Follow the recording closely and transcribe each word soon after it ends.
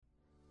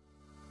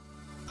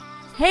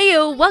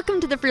Heyo,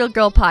 welcome to the Real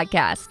Girl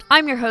Podcast.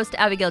 I'm your host,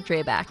 Abigail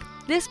Drayback.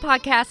 This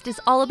podcast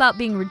is all about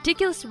being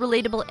ridiculous,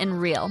 relatable,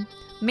 and real.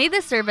 May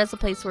this serve as a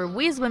place where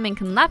we as women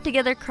can laugh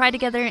together, cry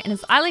together, and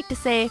as I like to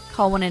say,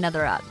 call one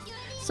another up.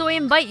 So I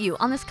invite you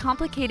on this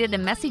complicated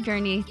and messy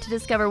journey to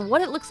discover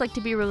what it looks like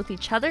to be real with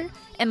each other,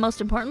 and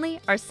most importantly,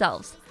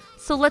 ourselves.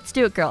 So let's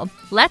do it, girl.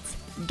 Let's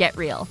get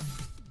real.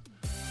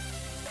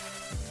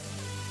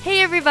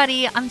 Hey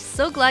everybody, I'm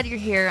so glad you're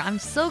here. I'm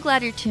so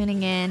glad you're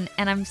tuning in,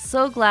 and I'm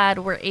so glad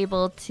we're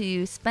able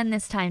to spend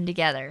this time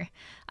together.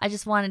 I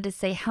just wanted to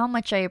say how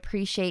much I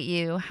appreciate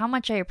you, how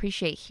much I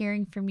appreciate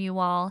hearing from you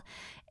all,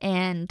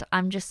 and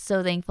I'm just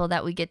so thankful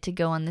that we get to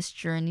go on this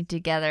journey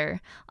together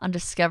on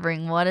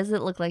discovering what does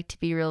it look like to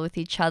be real with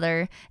each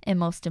other, and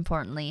most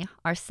importantly,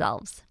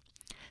 ourselves.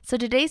 So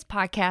today's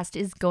podcast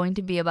is going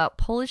to be about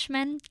Polish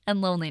men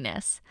and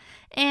loneliness,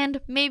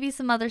 and maybe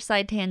some other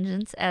side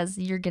tangents as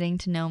you're getting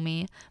to know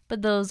me,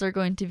 but those are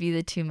going to be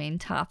the two main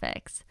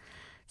topics.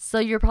 So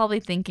you're probably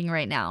thinking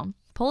right now,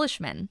 Polish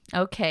men,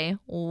 okay,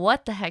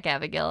 what the heck,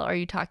 Abigail, are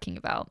you talking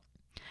about?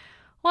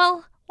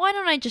 Well, why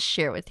don't I just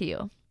share with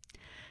you?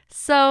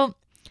 So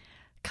a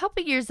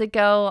couple years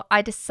ago,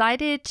 I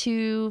decided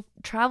to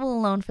travel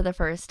alone for the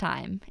first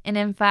time, and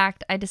in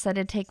fact, I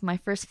decided to take my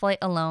first flight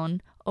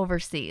alone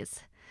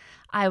overseas.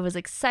 I was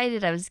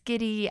excited, I was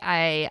giddy,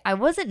 I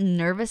wasn't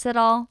nervous at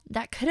all.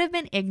 That could have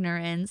been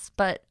ignorance,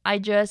 but I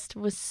just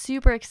was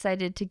super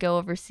excited to go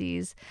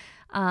overseas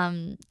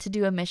to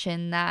do a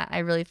mission that I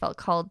really felt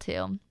called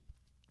to.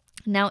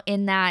 Now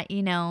in that,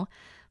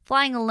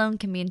 flying alone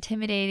can be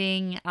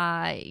intimidating,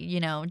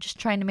 just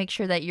trying to make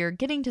sure that you're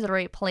getting to the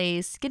right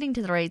place, getting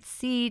to the right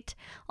seat,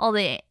 all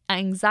the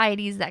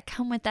anxieties that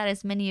come with that,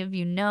 as many of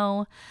you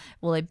know.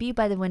 Will I be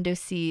by the window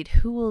seat?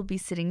 Who will be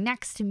sitting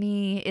next to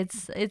me?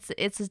 It's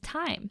a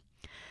time.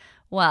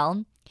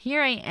 Well,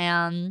 here I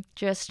am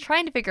just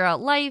trying to figure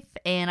out life,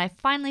 and I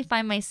finally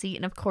find my seat,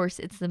 and of course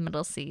it's the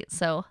middle seat,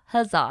 so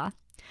huzzah.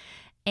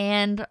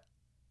 And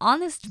on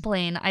this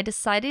plane, I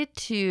decided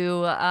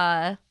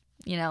to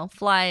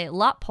fly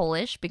Lot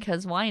Polish,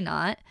 because why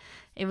not?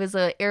 It was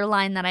an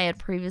airline that I had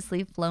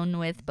previously flown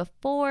with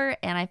before,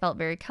 and I felt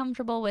very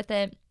comfortable with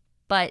it,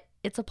 but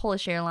it's a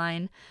Polish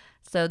airline,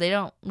 so they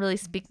don't really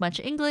speak much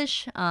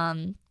English,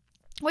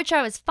 which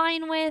I was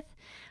fine with,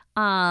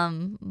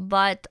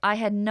 but I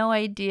had no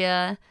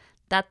idea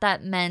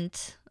that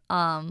meant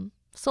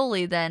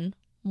solely then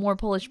more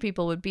Polish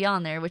people would be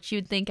on there, which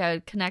you'd think I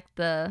would connect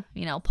the,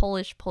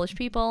 Polish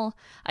people.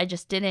 I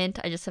just didn't.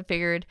 I just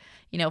figured,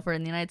 for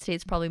in the United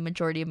States, probably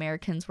majority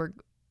Americans were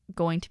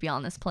going to be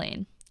on this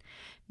plane.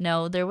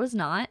 No, there was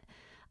not.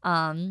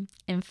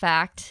 In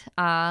fact,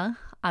 I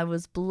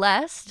was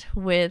blessed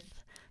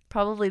with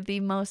probably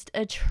the most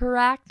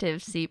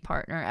attractive seat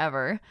partner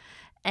ever,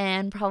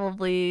 and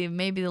probably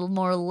maybe the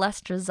more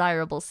less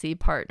desirable seat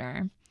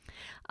partner.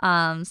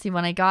 See,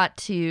 when I got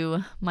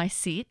to my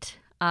seat,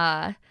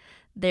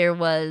 there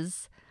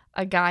was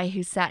a guy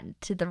who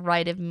sat to the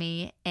right of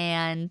me,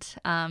 and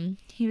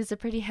he was a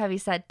pretty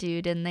heavy-set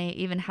dude, and they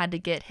even had to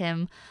get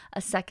him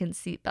a second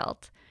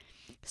seatbelt.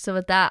 So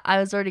with that, I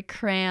was already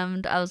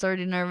crammed, I was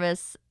already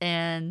nervous,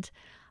 and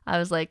I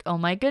was like, oh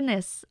my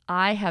goodness,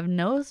 I have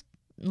no,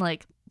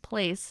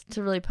 place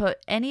to really put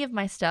any of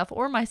my stuff,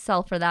 or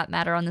myself for that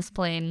matter, on this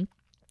plane.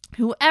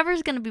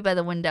 Whoever's going to be by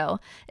the window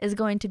is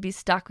going to be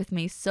stuck with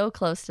me so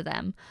close to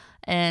them.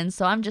 And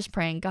so I'm just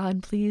praying,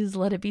 God, please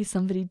let it be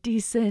somebody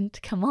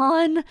decent. Come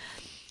on.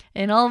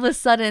 And all of a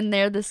sudden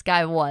there this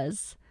guy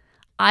was.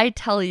 I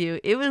tell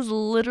you, it was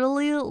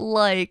literally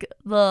like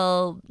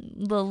the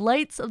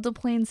lights of the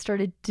plane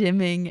started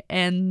dimming,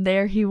 and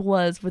there he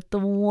was with the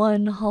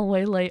one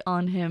hallway light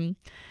on him.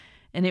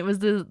 And it was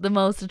the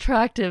most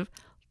attractive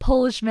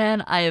Polish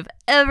man I have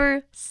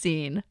ever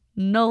seen.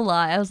 No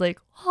lie. I was like,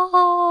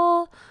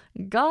 oh,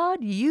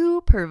 God,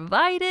 you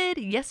provided.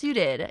 Yes, you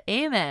did.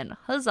 Amen.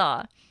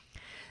 Huzzah.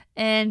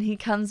 And he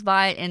comes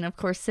by and, of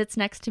course, sits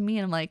next to me.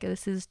 And I'm like,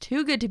 this is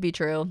too good to be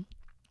true.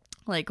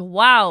 Like,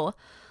 wow.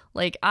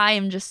 Like, I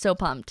am just so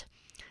pumped.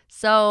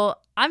 So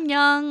I'm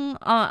young.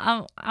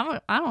 I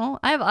don't know.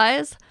 I have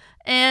eyes.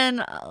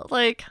 And,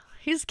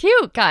 he's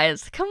cute,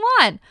 guys. Come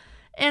on.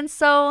 And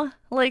so,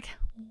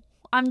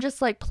 I'm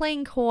just,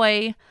 playing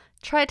coy.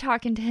 Try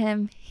talking to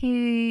him.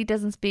 He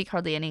doesn't speak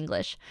hardly any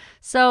English.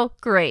 So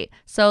great.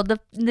 So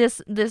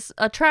this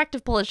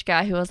attractive Polish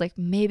guy who was like,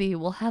 maybe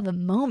we'll have a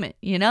moment,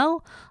 I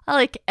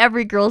like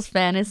every girl's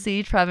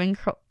fantasy, traveling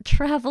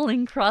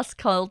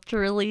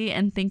cross-culturally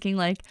and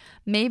thinking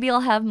maybe I'll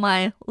have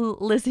my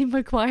Lizzie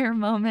McGuire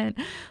moment.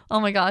 Oh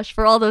my gosh,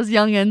 for all those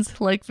youngins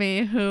like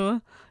me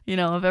who,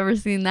 have ever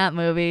seen that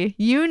movie,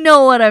 you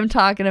know what I'm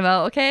talking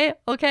about.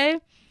 Okay.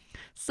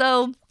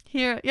 So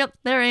here, yep,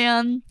 there I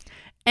am.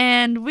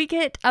 And we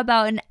get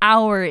about an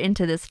hour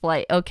into this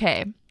flight,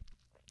 okay.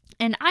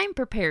 And I'm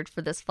prepared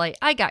for this flight.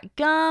 I got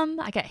gum,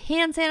 I got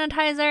hand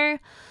sanitizer,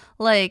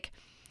 like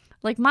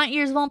my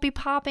ears won't be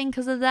popping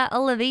because of that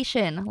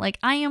elevation.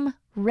 I am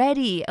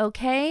ready,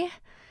 okay?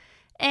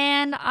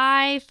 And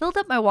I filled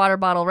up my water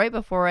bottle right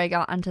before I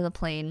got onto the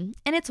plane.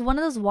 And it's one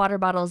of those water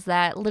bottles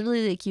that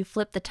literally like you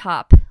flip the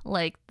top,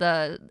 like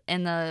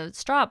and the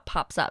straw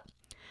pops up.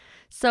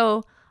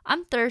 So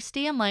I'm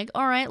thirsty. I'm like,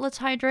 all right, let's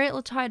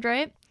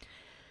hydrate.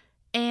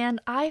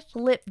 And I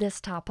flip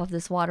this top of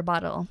this water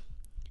bottle.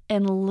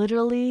 And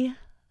literally,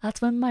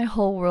 that's when my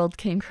whole world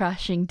came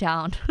crashing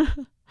down.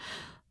 A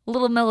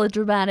little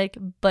melodramatic,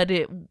 but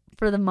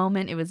for the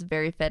moment, it was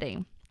very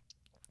fitting.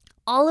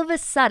 All of a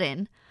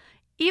sudden,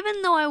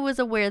 even though I was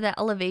aware that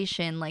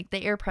elevation, like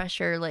the air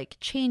pressure, like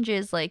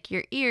changes like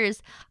your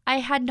ears, I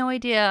had no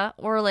idea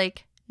or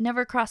like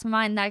never crossed my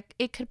mind that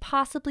it could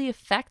possibly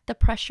affect the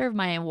pressure of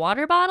my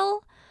water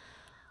bottle.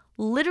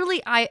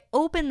 Literally, I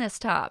open this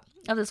top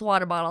of this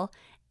water bottle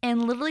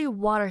and literally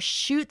water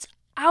shoots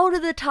out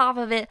of the top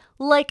of it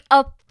like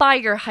a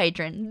fire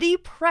hydrant. The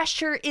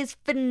pressure is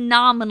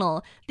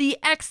phenomenal. The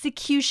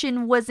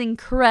execution was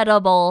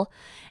incredible.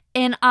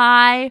 And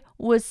I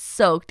was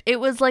soaked. It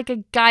was like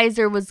a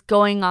geyser was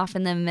going off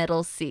in the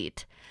middle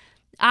seat.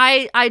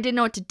 I didn't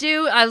know what to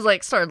do. I was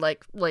like, started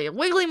like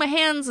wiggling my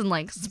hands and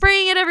like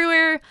spraying it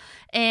everywhere.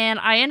 And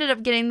I ended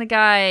up getting the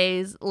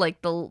guy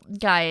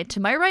to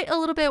my right a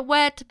little bit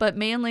wet, but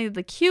mainly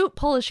the cute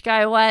Polish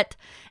guy wet.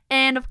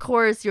 And of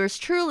course, yours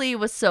truly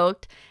was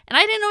soaked. And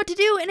I didn't know what to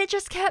do. And it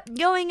just kept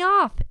going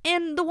off.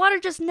 And the water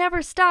just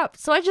never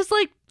stopped. So I just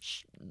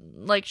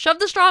shoved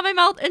the straw in my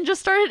mouth and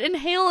just started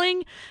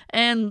inhaling.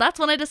 And that's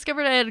when I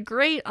discovered I had a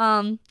great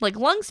lung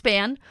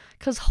span,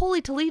 because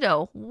holy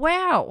Toledo,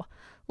 wow,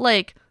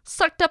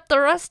 sucked up the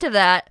rest of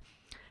that.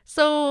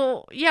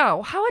 So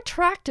yeah, how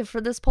attractive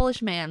for this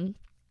Polish man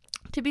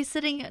to be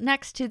sitting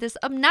next to this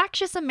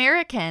obnoxious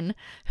American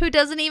who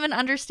doesn't even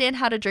understand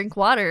how to drink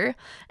water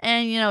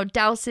and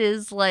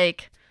douses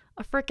like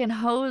a freaking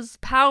hose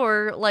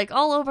power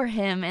all over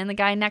him and the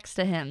guy next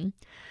to him.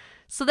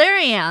 So there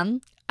I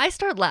am. I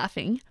start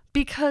laughing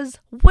because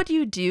what do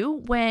you do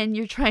when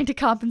you're trying to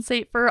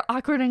compensate for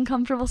awkward and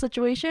uncomfortable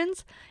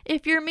situations?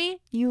 If you're me,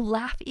 you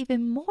laugh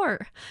even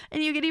more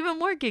and you get even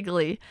more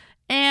giggly.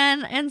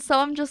 And so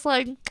I'm just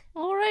like,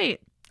 all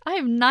right, I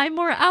have 9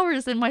 more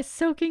hours in my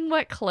soaking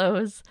wet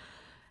clothes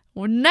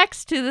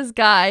next to this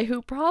guy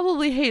who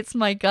probably hates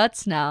my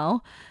guts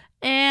now.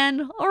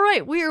 And all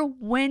right, we're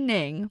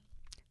winning.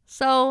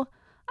 So,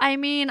 I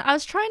mean, I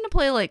was trying to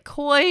play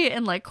coy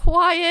and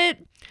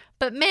quiet.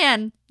 But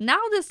man, now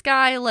this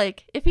guy,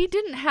 if he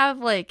didn't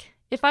have,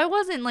 if I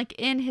wasn't,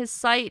 in his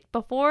sight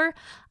before,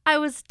 I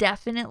was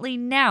definitely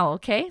now,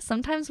 okay?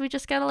 Sometimes we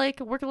just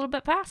gotta, work a little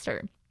bit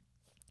faster.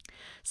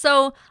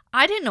 So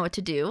I didn't know what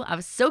to do. I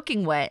was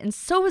soaking wet, and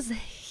so was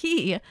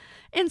he.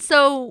 And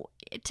so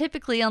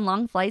typically on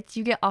long flights,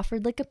 you get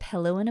offered, a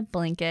pillow and a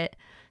blanket.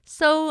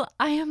 So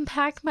I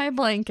unpack my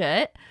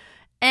blanket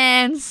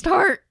and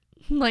start,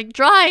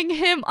 drying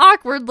him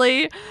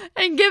awkwardly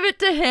and give it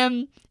to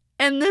him.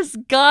 And this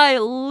guy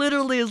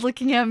literally is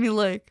looking at me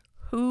like,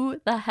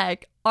 who the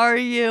heck are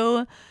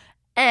you?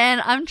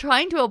 And I'm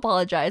trying to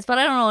apologize, but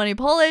I don't know any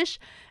Polish.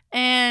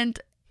 And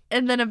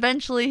then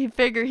eventually he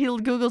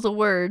Googles a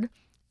word,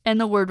 and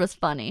the word was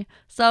funny.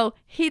 So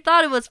he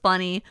thought it was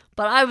funny,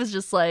 but I was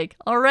just like,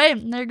 all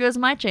right, there goes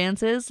my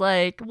chances,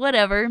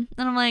 whatever. And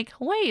I'm like,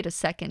 wait a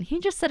second,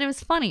 he just said it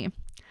was funny.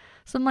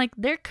 So I'm like,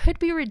 there could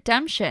be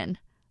redemption.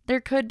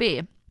 There could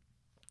be.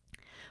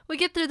 We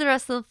get through the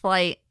rest of the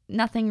flight.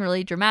 Nothing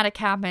really dramatic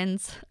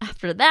happens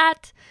after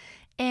that.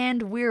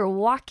 And we're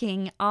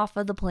walking off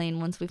of the plane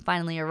once we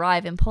finally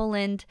arrive in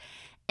Poland.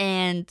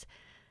 And,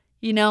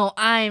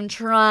 I'm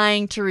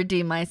trying to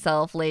redeem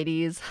myself,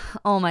 ladies.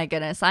 Oh my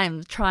goodness,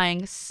 I'm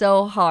trying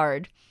so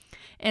hard.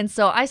 And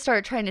so I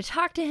start trying to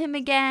talk to him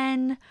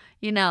again,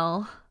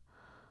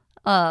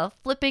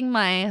 flipping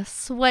my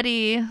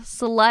sweaty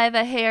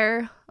saliva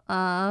hair,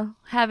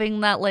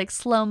 having that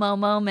slow-mo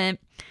moment.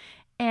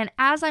 And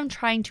as I'm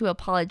trying to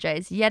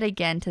apologize yet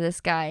again to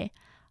this guy,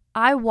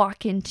 I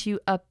walk into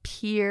a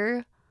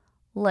pure,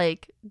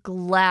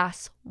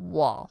 glass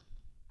wall.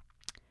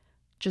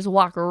 Just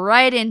walk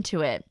right into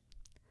it.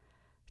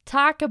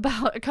 Talk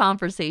about a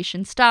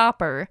conversation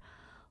stopper.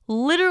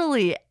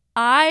 Literally,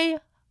 I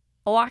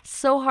walked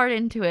so hard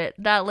into it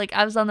that,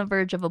 I was on the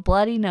verge of a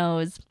bloody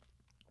nose.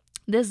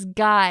 This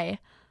guy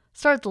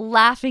starts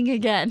laughing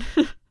again.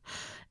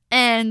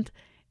 And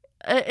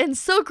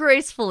so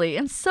gracefully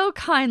and so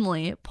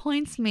kindly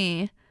points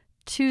me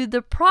to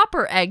the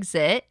proper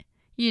exit,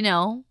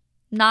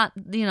 not,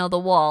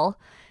 the wall,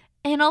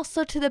 and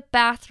also to the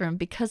bathroom,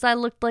 because I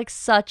looked like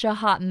such a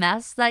hot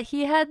mess that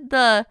he had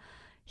the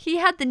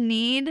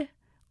need,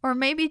 or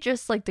maybe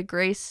just the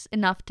grace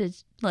enough to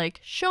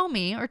show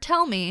me or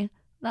tell me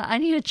that I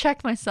need to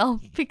check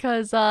myself,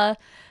 because I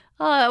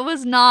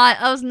was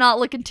not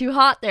looking too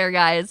hot there,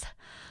 guys.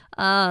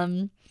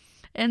 And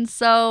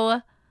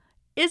so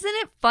isn't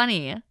it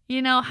funny,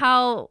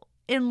 how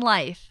in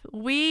life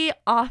we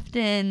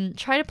often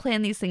try to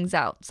plan these things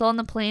out? So on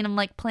the plane, I'm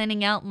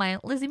planning out my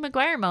Lizzie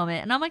McGuire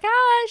moment, and oh my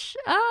gosh,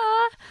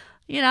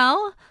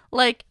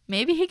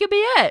 maybe he could be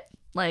it.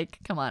 Like,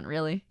 come on,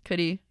 really? Could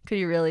he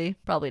really?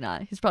 Probably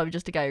not. He's probably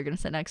just a guy you're going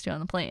to sit next to on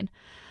the plane.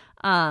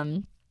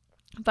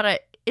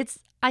 But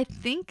I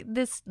think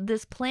this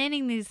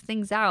planning these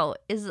things out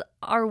is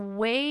our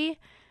way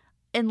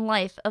in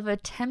life of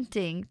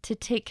attempting to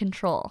take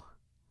control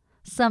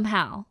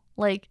somehow.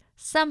 Like,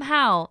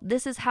 somehow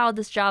this is how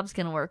this job's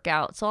going to work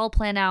out. So I'll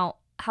plan out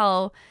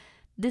how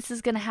this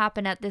is going to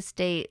happen at this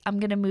date. I'm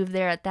going to move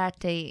there at that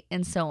date,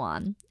 and so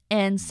on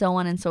and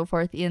so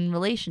forth in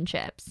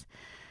relationships.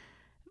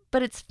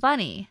 But it's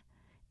funny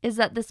is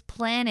that this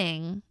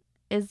planning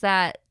is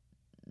that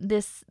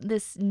this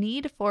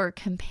need for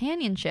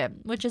companionship,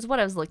 which is what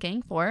I was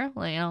looking for,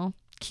 you know,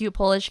 cute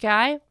Polish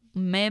guy,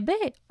 maybe,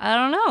 I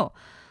don't know.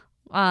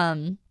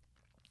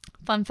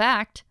 Fun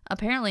fact,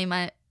 apparently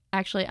I'm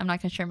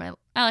not gonna share my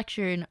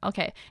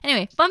okay.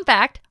 Anyway, fun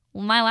fact,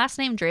 my last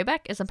name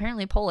Drabek is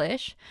apparently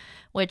Polish,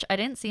 which I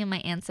didn't see in my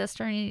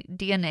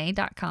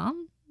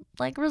ancestry.dna.com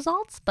like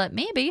results, but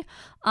maybe.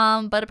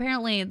 But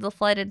apparently the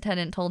flight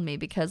attendant told me,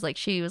 because like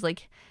she was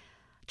like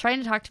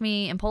trying to talk to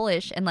me in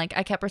Polish, and like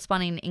I kept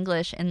responding in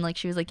English, and like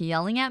she was like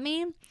yelling at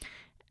me.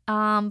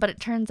 But it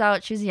turns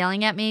out she was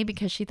yelling at me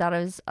because she thought I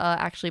was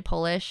actually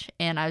Polish,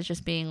 and I was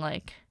just being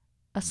like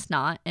a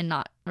snot and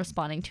not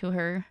responding to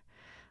her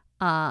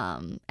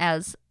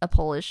as a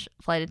Polish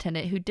flight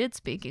attendant who did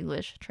speak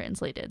English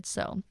translated.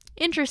 So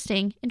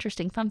interesting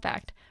fun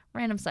fact,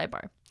 random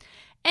sidebar.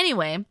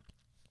 Anyway,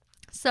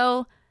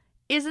 so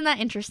isn't that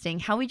interesting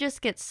how we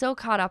just get so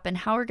caught up in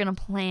how we're going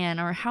to plan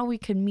or how we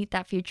could meet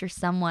that future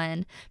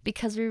someone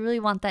because we really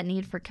want that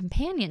need for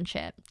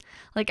companionship.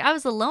 Like, I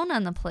was alone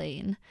on the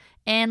plane,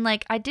 and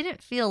like I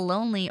didn't feel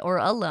lonely or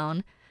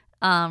alone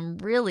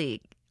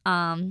really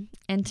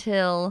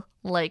until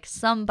like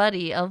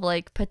somebody of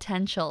like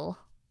potential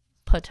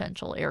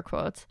air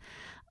quotes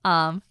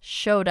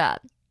showed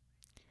up.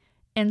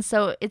 And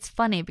so it's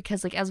funny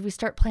because like as we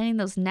start planning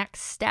those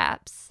next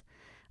steps,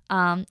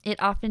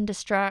 it often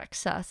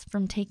distracts us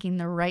from taking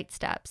the right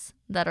steps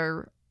that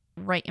are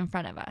right in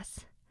front of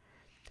us.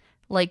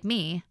 Like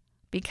me,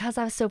 because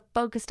I was so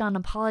focused on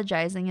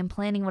apologizing and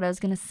planning what I was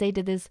going to say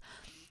to this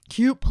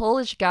cute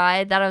Polish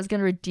guy that I was going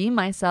to redeem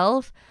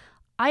myself,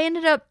 I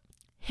ended up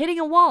hitting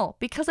a wall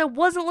because I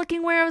wasn't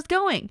looking where I was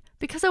going,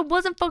 because I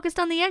wasn't focused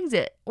on the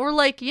exit or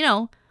like, you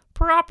know,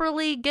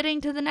 properly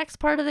getting to the next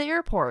part of the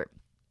airport.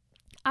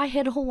 I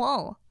hit a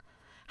wall.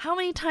 How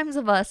many times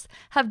of us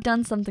have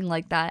done something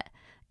like that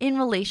in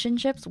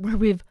relationships where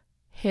we've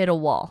hit a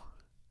wall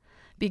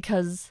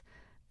because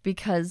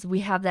we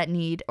have that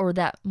need, or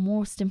that,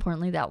 most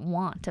importantly, that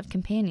want of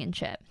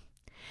companionship?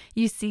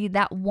 You see,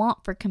 that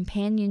want for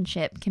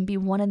companionship can be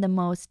one of the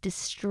most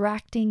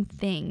distracting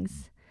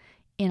things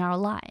in our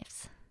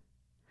lives.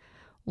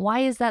 Why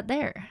is that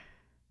there?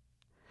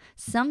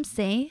 Some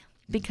say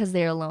because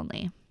they are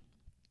lonely.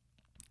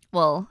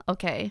 Well,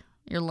 okay,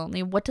 you're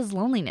lonely. What does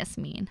loneliness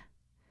mean?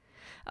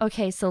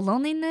 Okay, so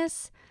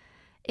loneliness,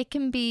 it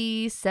can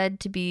be said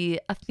to be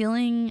a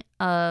feeling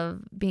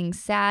of being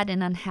sad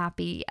and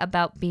unhappy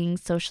about being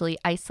socially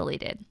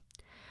isolated.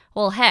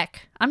 Well,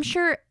 heck, I'm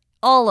sure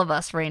all of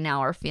us right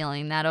now are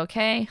feeling that,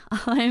 okay?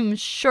 I'm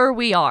sure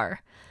we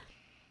are.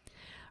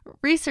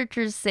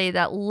 Researchers say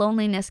that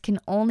loneliness can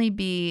only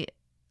be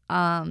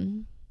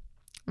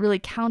really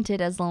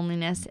counted as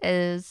loneliness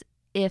as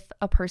if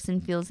a person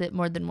feels it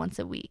more than once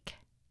a week.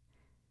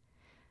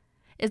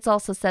 It's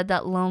also said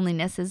that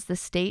loneliness is the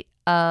state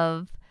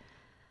of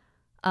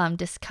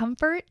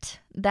discomfort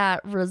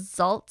that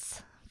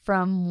results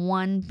from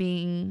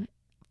one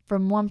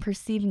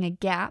perceiving a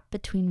gap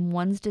between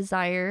one's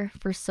desire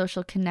for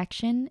social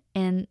connection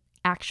and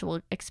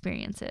actual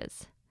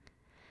experiences.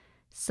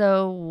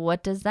 So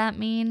what does that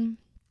mean?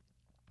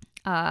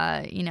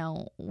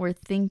 We're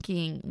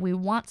thinking we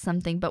want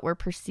something, but we're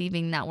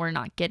perceiving that we're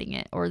not getting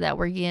it, or that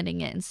we're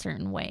getting it in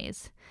certain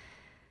ways.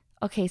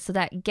 Okay, so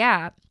that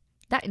gap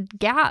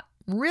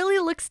really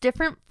looks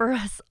different for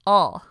us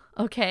all,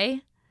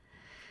 okay?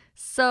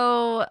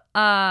 So,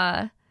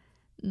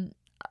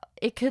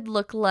 it could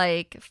look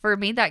like, for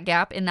me, that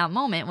gap in that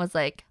moment was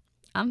like,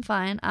 I'm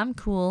fine, I'm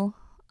cool,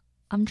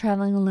 I'm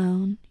traveling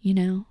alone,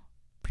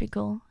 pretty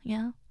cool,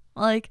 yeah,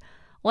 like,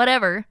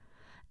 whatever.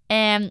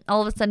 And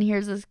all of a sudden,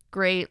 here's this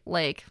great,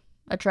 like,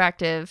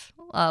 attractive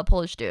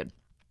Polish dude.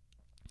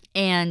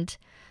 And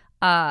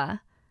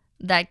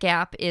that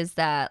gap is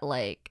that,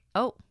 like,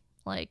 oh,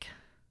 like,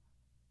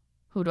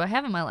 who do I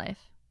have in my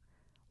life?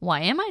 Why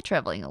am I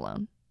traveling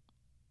alone?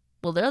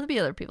 Will there be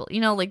other people?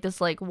 Like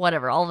this, like,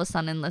 whatever. All of a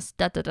sudden, this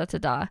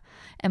da-da-da-da-da.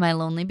 Am I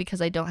lonely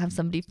because I don't have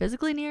somebody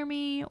physically near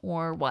me,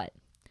 or what?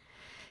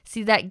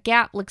 See, that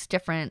gap looks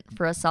different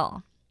for us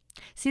all.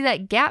 See,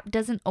 that gap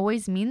doesn't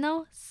always mean,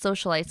 though,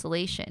 social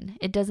isolation.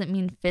 It doesn't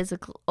mean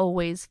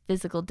always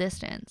physical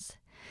distance.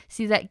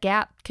 See, that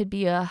gap could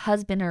be a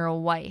husband or a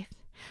wife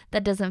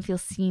that doesn't feel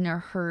seen or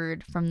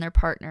heard from their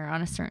partner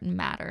on a certain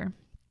matter,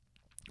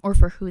 or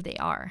for who they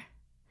are.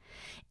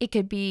 It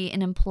could be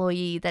an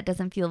employee that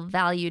doesn't feel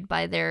valued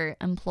by their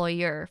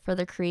employer for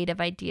their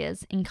creative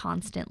ideas and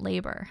constant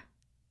labor.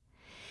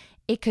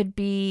 It could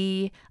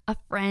be a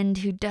friend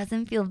who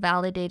doesn't feel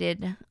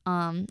validated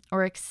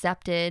or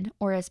accepted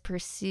or as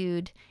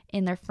pursued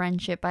in their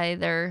friendship by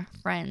their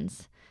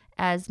friends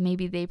as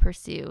maybe they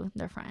pursue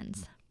their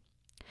friends.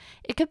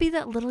 It could be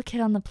that little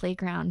kid on the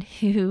playground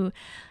who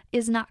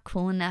is not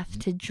cool enough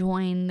to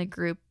join the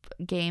group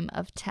game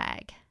of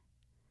tag.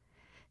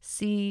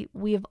 See,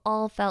 we have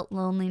all felt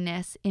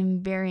loneliness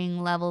in varying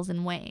levels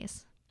and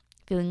ways.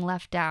 Feeling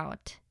left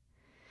out.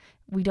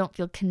 We don't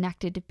feel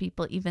connected to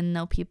people even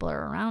though people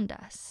are around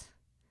us.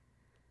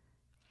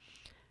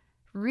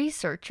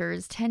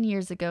 Researchers 10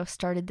 years ago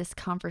started this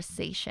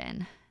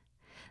conversation.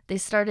 They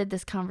started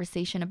this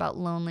conversation about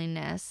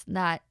loneliness,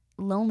 that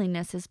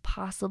loneliness is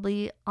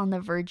possibly on the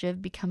verge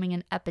of becoming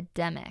an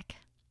epidemic.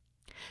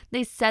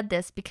 They said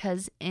this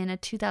because in a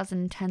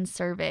 2010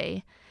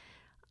 survey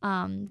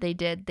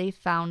they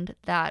found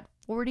that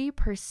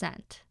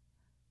 40%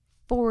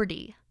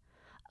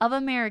 of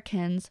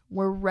Americans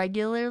were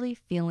regularly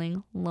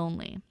feeling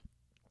lonely,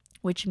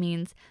 which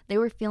means they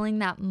were feeling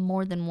that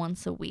more than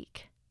once a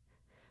week.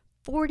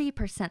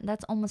 40%,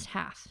 that's almost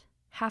half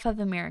of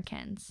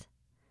Americans.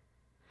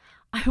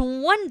 I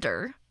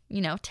wonder,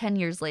 10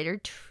 years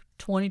later,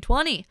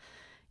 2020,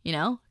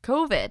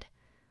 COVID,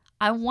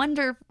 I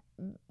wonder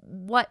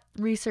what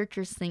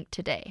researchers think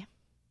today.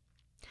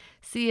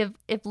 See,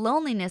 if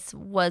loneliness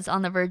was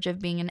on the verge of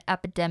being an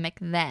epidemic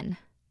then,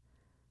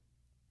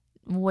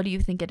 what do you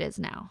think it is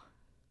now?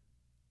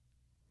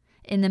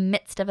 In the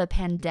midst of a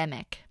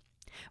pandemic,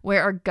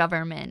 where our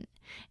government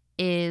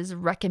is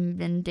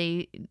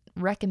recommending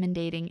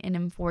and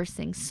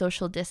enforcing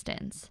social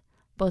distance,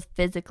 both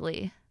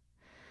physically,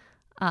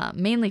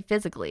 mainly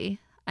physically,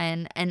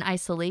 and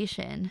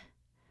isolation,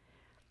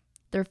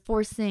 they're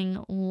forcing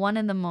one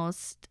of the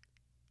most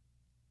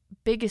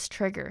biggest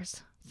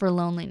triggers for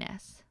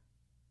loneliness.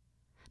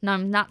 Now,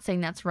 I'm not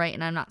saying that's right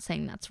and I'm not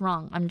saying that's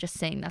wrong. I'm just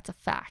saying that's a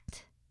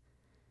fact.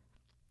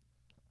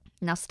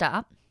 Now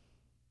stop.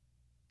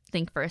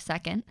 Think for a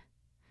second.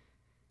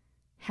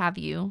 Have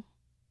you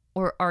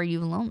or are you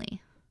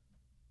lonely?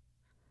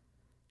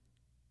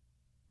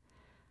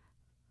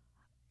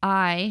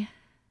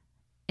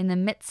 In the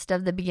midst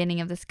of the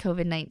beginning of this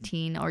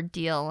COVID-19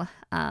 ordeal,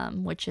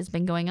 which has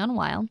been going on a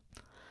while,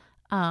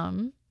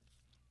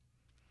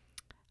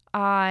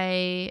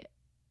 I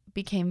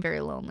became very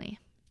lonely.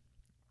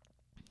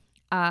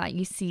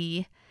 You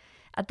see,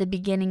 at the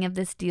beginning of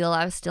this deal,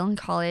 I was still in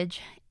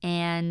college,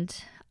 and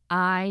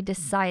I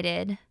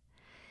decided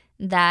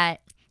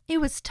that it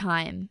was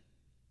time.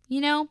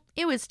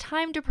 It was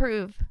time to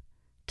prove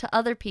to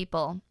other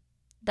people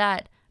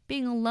that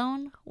being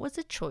alone was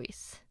a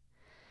choice.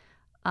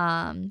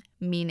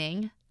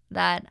 Meaning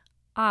that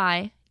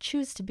I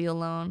choose to be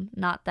alone,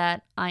 not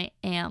that I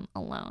am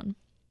alone.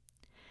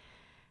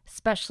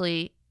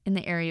 Especially in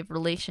the area of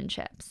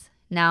relationships.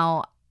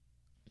 Now,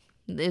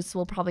 this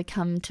will probably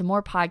come to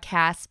more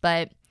podcasts,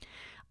 but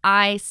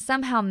I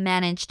somehow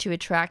managed to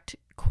attract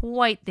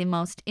quite the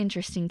most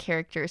interesting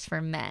characters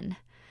for men.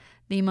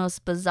 The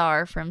most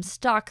bizarre, from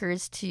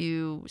stalkers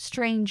to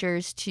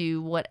strangers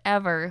to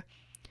whatever.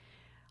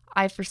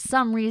 I, for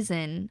some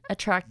reason,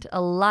 attract a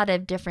lot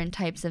of different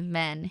types of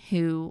men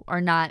who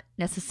are not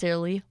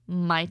necessarily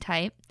my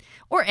type,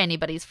 or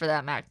anybody's for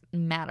that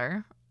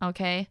matter,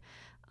 okay?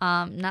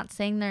 Not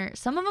saying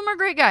some of them are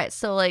great guys.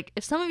 So,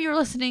 if some of you are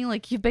listening,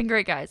 you've been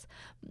great guys.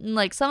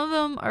 Some of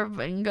them are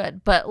been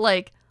good, but,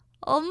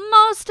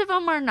 most of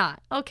them are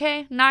not,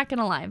 okay? Not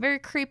gonna lie. Very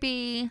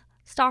creepy,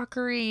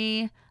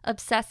 stalkery,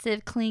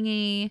 obsessive,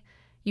 clingy,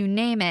 you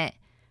name it.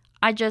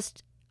 I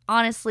just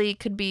honestly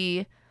could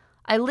be,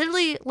 I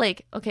literally,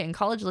 okay, in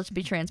college, let's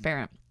be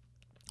transparent.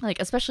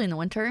 Especially in the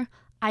winter,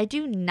 I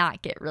do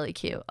not get really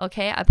cute,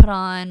 okay? I put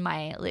on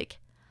my,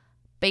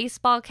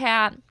 baseball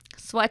cap,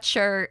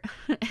 sweatshirt,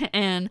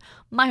 and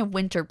my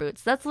winter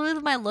boots. That's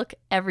literally my look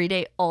every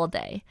day, all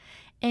day.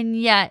 And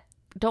yet,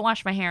 don't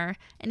wash my hair.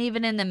 And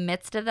even in the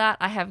midst of that,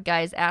 I have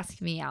guys ask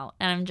me out.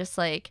 And I'm just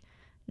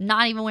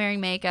not even wearing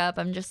makeup.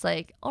 I'm just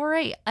all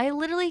right, I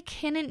literally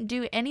couldn't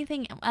do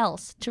anything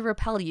else to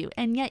repel you.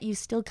 And yet you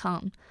still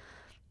come.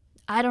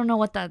 I don't know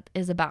what that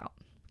is about.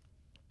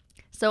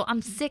 So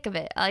I'm sick of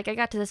it. I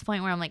got to this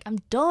point where I'm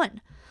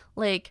done.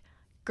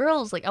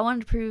 Girls, I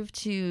wanted to prove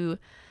to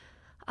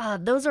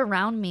those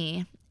around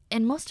me,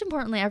 and most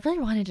importantly, I really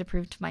wanted to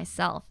prove to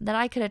myself that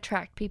I could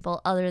attract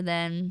people other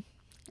than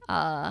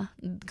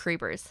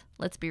creepers.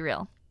 Let's be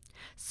real.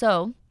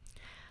 So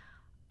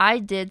I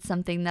did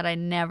something that I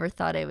never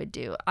thought I would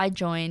do. I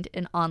joined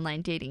an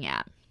online dating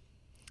app.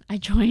 I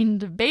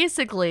joined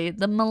basically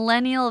the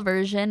millennial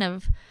version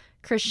of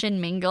Christian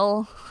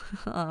Mingle.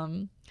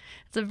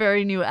 It's a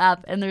very new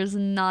app, and there's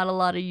not a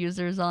lot of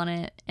users on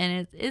it,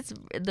 and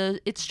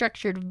it's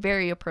structured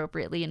very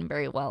appropriately and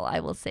very well, I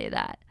will say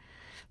that.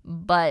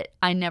 But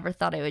I never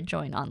thought I would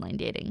join online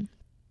dating.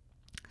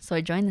 So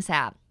I joined this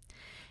app,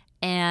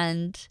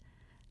 and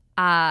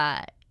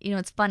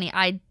it's funny,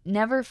 I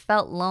never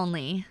felt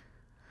lonely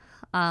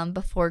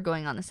before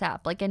going on this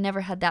app. I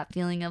never had that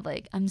feeling of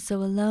I'm so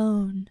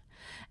alone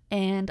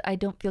and I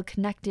don't feel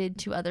connected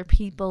to other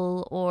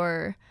people,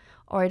 or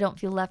or I don't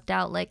feel left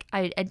out. Like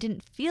I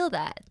didn't feel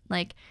that.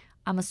 Like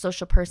I'm a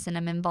social person.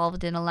 I'm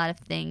involved in a lot of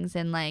things,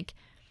 and like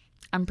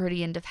I'm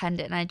pretty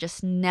independent, and I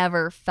just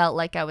never felt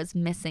like I was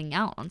missing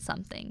out on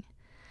something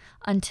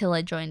until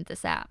I joined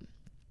this app.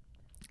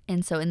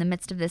 And so in the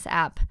midst of this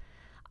app,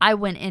 I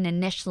went in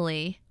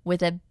initially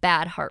with a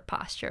bad heart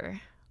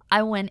posture.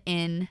 I went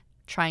in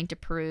trying to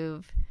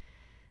prove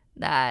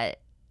that,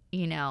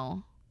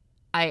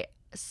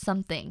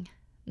 something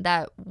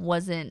that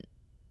wasn't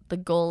the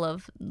goal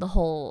of the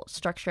whole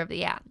structure of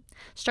the app.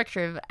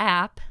 Structure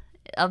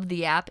of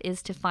the app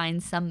is to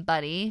find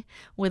somebody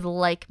with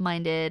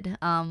like-minded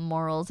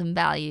morals and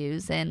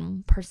values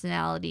and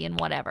personality and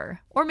whatever,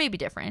 or maybe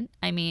different.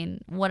 I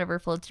mean, whatever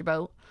floats your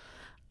boat.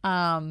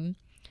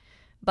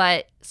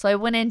 But so I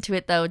went into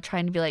it though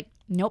trying to be like,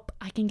 nope,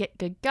 I can get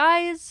good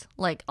guys.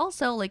 Like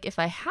also, like if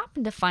I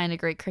happen to find a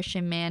great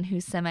Christian man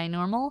who's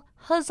semi-normal,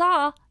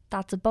 huzzah,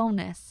 that's a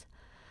bonus.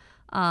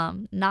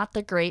 Not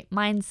the great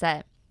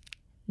mindset.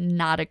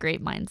 Not a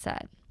great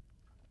mindset.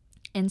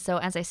 And so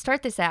as I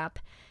start this app,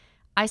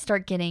 I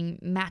start getting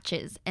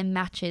matches and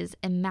matches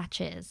and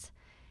matches.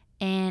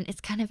 And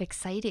it's kind of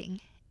exciting.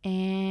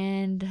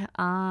 And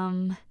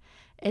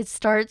it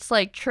starts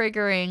like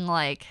triggering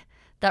like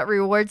that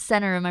reward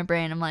center in my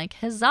brain. I'm like,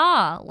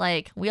 huzzah,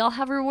 like we all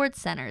have reward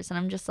centers. And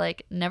I'm just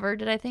like, never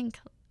did I think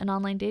an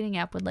online dating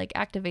app would like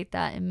activate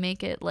that and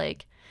make it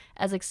like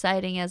as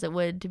exciting as it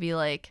would to be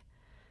like,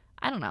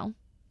 I don't know,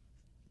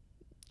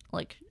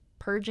 like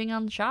purging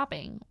on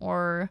shopping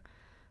or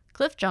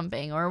cliff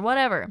jumping or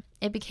whatever.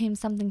 It became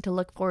something to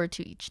look forward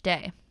to each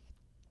day.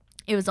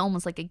 It was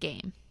almost like a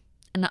game,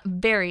 a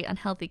very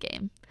unhealthy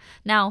game.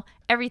 Now,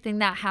 everything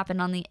that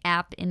happened on the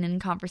app and in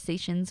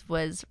conversations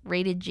was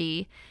rated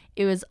G.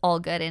 It was all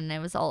good and it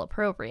was all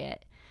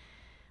appropriate.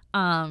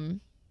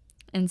 And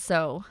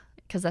so,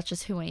 because that's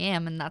just who I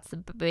am and that's the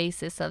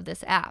basis of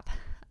this app.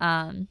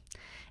 And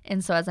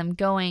so as I'm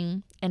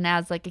going and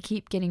as like I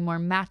keep getting more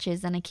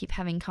matches and I keep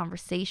having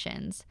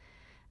conversations,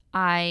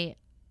 I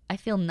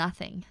feel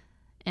nothing.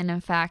 And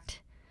in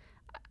fact,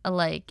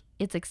 like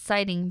it's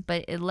exciting,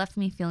 but it left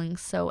me feeling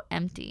so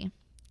empty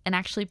and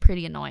actually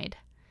pretty annoyed.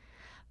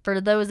 For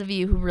those of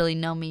you who really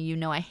know me, you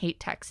know I hate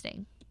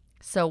texting.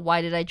 So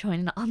why did I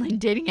join an online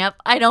dating app?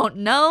 I don't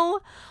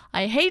know.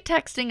 I hate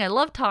texting. I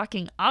love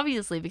talking,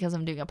 obviously, because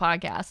I'm doing a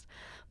podcast.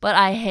 But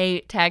I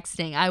hate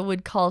texting. I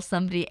would call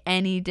somebody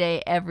any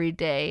day, every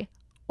day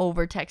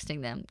over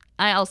texting them.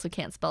 I also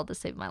can't spell to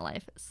save my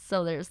life.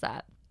 So there's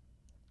that.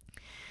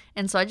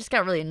 And so I just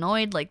got really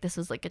annoyed. Like this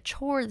was like a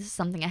chore. This is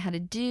something I had to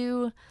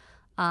do.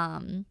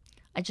 I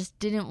just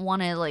didn't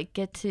want to like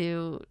get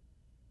to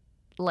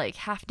like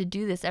have to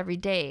do this every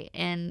day.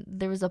 And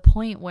there was a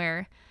point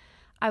where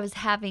I was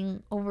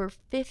having over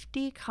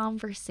 50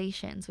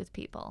 conversations with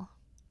people,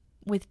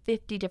 with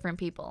 50 different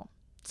people.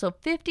 So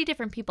 50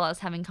 different people I was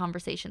having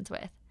conversations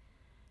with.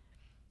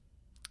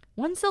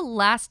 When's the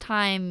last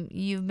time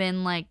you've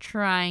been like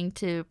trying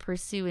to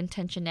pursue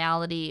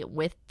intentionality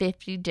with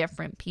 50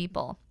 different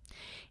people?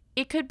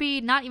 It could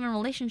be not even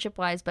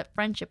relationship-wise, but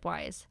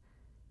friendship-wise.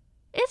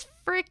 It's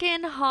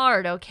freaking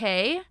hard,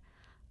 okay?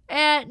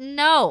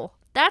 No,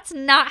 that's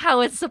not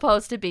how it's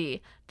supposed to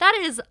be. That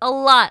is a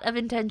lot of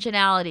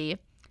intentionality.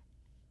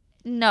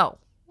 No.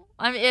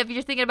 I mean, if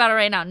you're thinking about it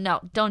right now, no,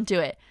 don't do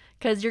it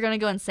because you're going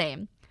to go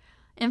insane.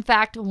 In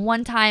fact,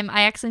 one time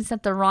I accidentally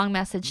sent the wrong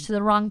message to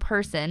the wrong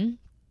person,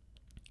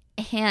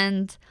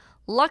 and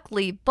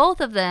luckily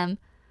both of them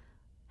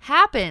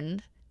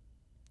happened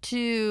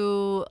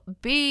to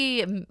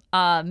be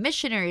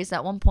missionaries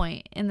at one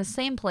point in the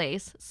same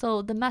place.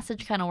 So the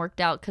message kind of worked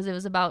out because it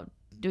was about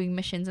doing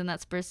missions in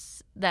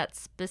that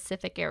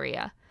specific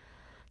area.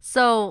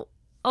 So,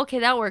 okay,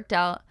 that worked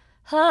out.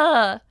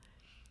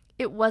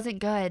 It wasn't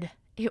good.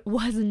 It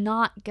was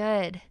not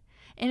good.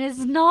 And it's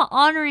not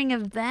honoring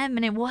of them,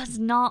 and it was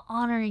not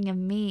honoring of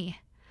me.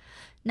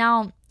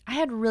 Now, I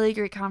had really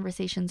great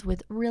conversations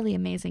with really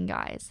amazing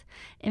guys.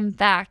 In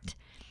fact,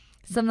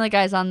 some of the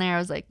guys on there, I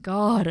was like,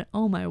 God,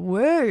 oh my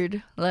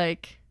word.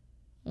 Like,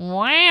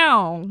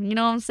 wow. You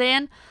know what I'm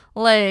saying?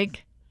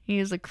 Like,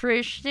 he's a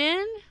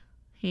Christian.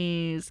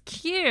 He's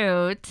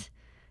cute.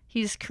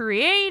 He's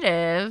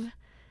creative.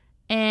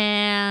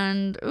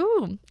 And,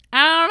 ooh,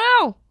 I don't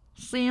know.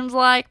 Seems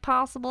like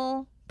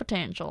possible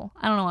potential.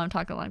 I don't know why I'm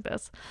talking like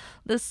this.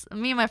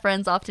 Me and my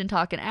friends often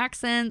talk in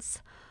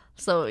accents.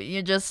 So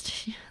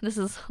this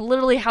is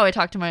literally how I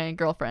talk to my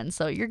girlfriend.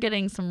 So you're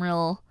getting some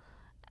real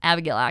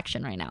Abigail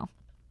action right now.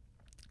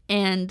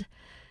 And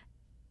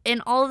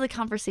all of the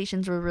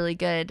conversations were really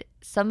good.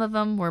 Some of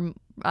them were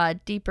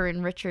deeper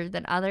and richer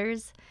than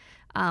others.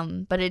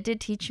 But it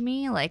did teach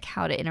me like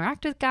how to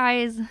interact with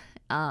guys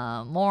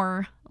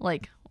more.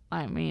 Like,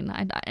 I mean,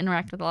 I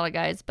interact with a lot of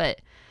guys,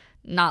 but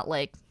not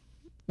like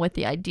with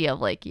the idea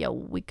of like, yo,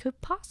 we could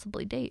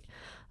possibly date.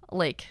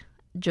 Like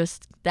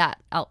just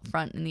that out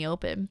front in the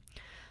open.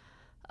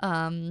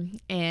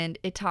 And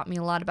it taught me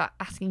a lot about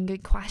asking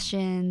good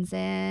questions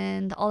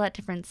and all that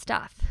different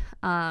stuff.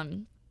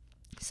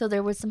 So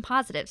there was some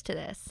positives to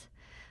this.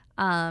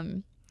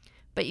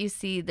 But you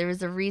see, there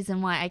was a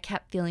reason why I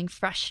kept feeling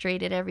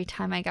frustrated every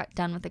time I got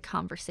done with a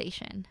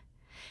conversation.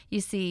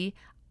 You see,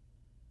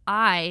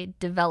 I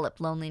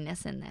developed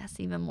loneliness in this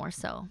even more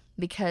so,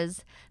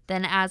 because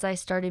then as I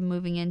started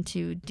moving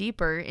into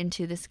deeper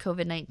into this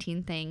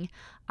COVID-19 thing,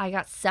 I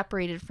got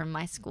separated from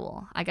my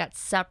school. I got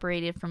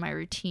separated from my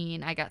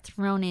routine. I got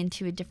thrown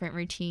into a different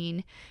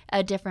routine,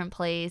 a different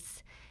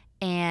place,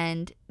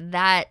 and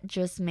that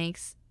just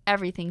makes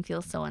everything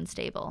feel so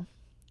unstable.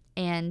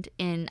 And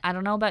I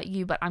don't know about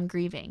you, but I'm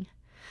grieving.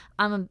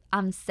 I'm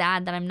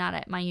sad that I'm not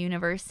at my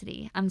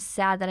university. I'm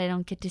sad that I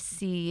don't get to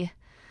see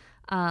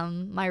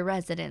my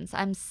residents.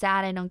 I'm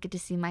sad I don't get to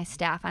see my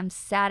staff. I'm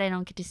sad I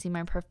don't get to see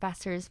my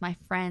professors, my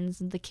friends,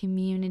 the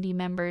community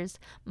members,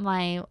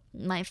 my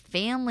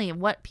family,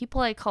 what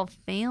people I call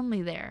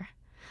family there.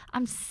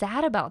 I'm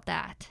sad about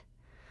that.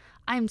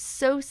 I'm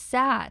so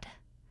sad.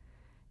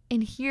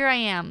 And here I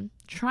am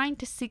trying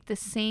to seek the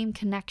same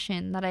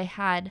connection that I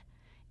had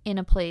in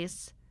a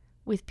place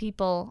with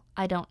people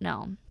I don't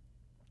know.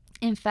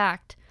 In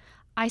fact,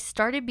 I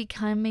started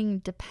becoming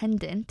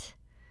dependent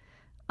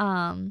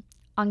on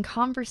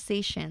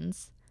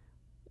conversations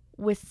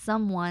with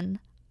someone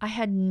I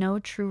had no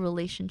true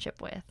relationship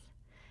with.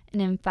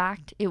 And in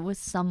fact, it was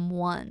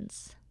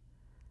someone's.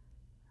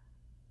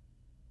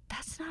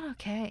 That's not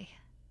okay.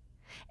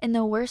 And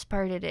the worst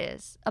part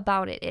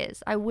about it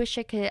is, I wish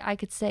I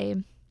could say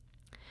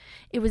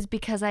it was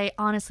because I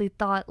honestly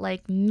thought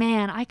like,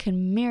 man, I could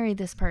marry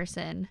this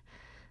person.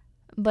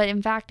 But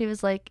in fact, it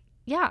was like,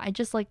 yeah, I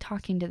just like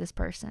talking to this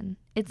person.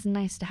 It's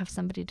nice to have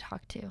somebody to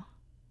talk to.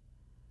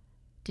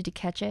 Did you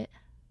catch it?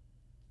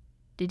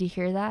 Did you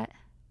hear that?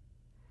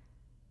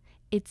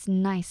 It's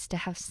nice to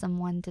have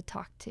someone to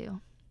talk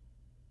to.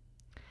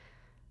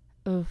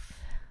 Oof.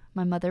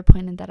 My mother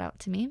pointed that out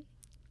to me.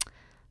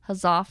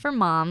 Huzzah for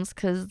moms,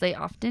 because they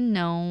often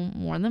know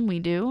more than we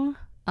do.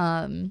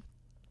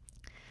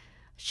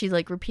 She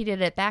like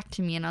repeated it back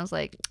to me, and I was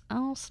like,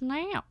 oh,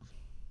 snap.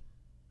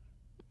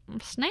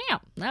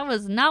 Snap. That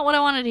was not what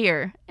I wanted to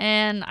hear.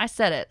 And I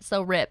said it.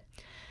 So rip.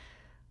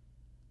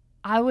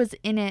 I was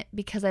in it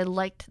because I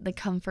liked the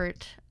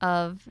comfort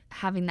of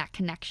having that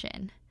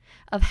connection,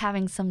 of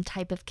having some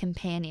type of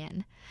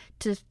companion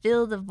to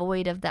fill the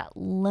void of that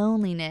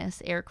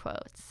loneliness, air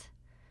quotes.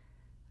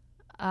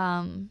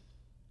 Wow.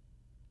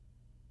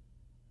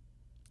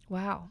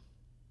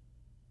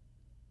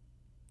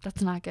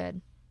 That's not good.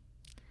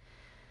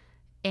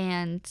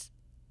 And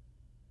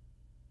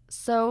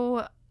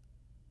so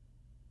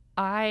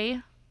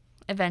I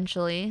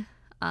eventually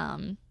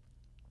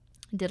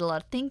did a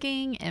lot of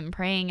thinking and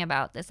praying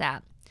about this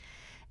app.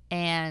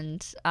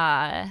 And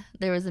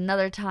there was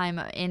another time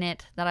in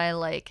it that I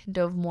like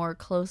dove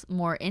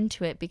more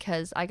into it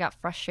because I got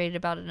frustrated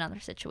about another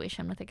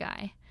situation with a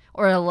guy,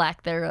 or a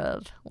lack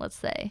thereof, let's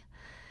say.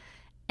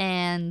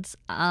 And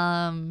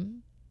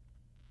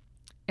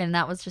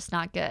that was just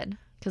not good,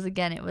 because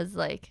again, it was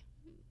like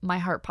my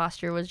heart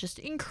posture was just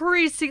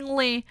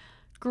increasingly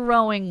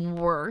growing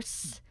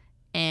worse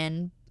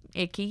and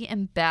icky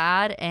and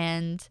bad.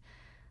 And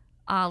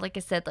like I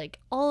said, like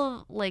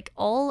all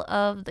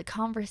of the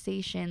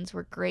conversations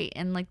were great,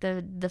 and like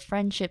the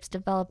friendships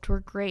developed were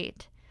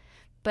great.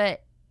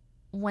 But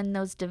when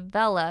those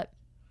develop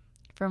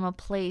from a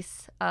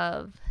place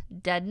of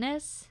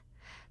deadness,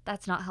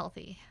 that's not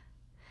healthy.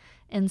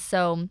 And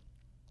so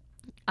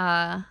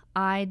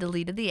I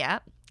deleted the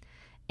app.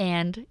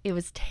 And it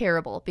was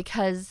terrible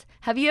because,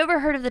 have you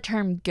ever heard of the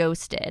term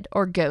ghosted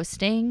or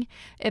ghosting?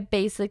 It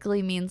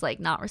basically means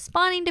like not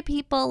responding to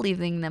people,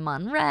 leaving them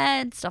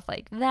unread, stuff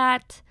like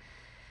that.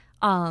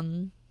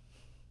 Gen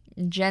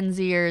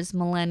Zers,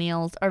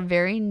 millennials are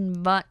very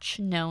much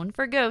known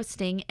for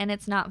ghosting, and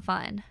it's not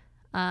fun.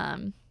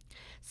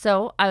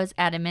 So I was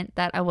adamant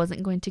that I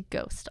wasn't going to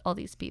ghost all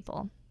these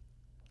people.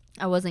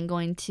 I wasn't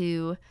going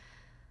to,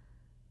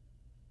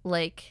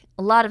 like,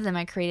 a lot of them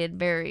I created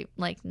very,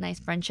 like, nice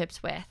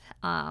friendships with,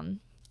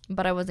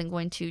 but I wasn't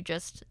going to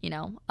just,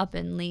 up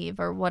and leave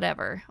or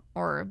whatever,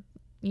 or,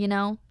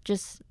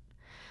 just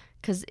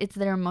because it's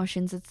their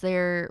emotions, it's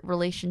their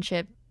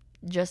relationship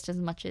just as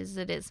much as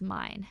it is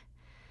mine.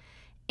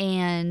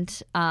 And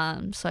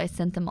so I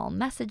sent them all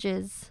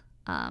messages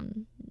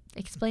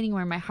explaining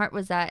where my heart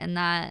was at, and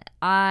that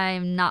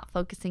I'm not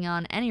focusing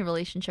on any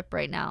relationship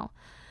right now,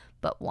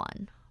 but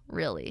one,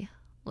 really,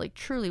 like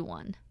truly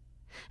one.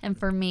 And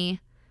for me,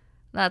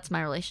 that's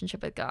my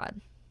relationship with God.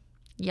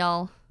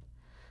 Y'all,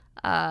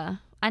 I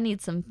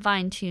need some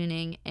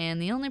fine-tuning, and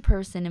the only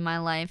person in my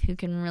life who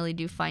can really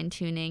do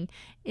fine-tuning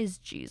is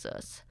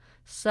Jesus.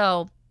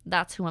 So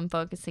that's who I'm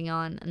focusing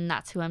on, and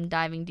that's who I'm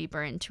diving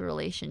deeper into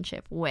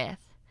relationship with.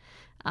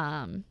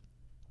 And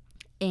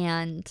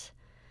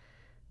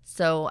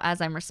so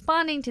as I'm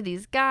responding to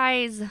these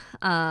guys,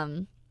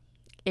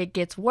 it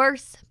gets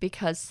worse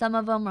because some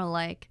of them are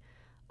like,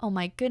 oh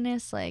my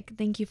goodness, like,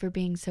 thank you for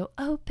being so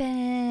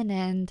open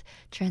and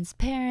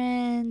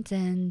transparent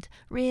and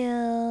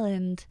real.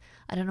 And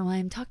I don't know why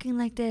I'm talking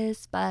like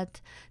this,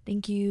 but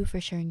thank you for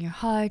sharing your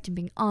heart and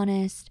being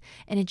honest.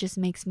 And it just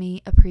makes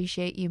me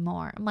appreciate you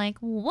more. I'm like,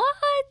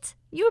 what?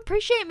 You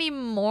appreciate me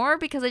more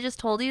because I just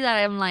told you that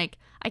I'm like,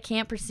 I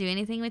can't pursue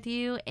anything with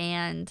you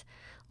and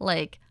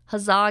like,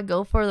 huzzah,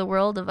 go for the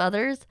world of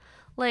others.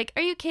 Like,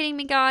 are you kidding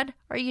me, God?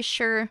 Are you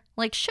sure?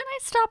 Like, should I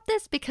stop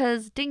this?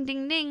 Because ding,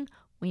 ding, ding,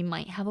 we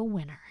might have a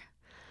winner.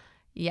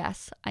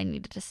 Yes, I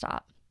needed to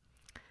stop.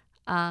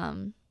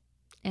 And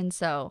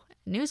so,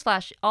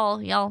 newsflash,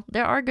 all y'all,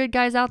 there are good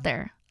guys out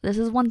there. This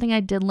is one thing I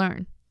did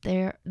learn.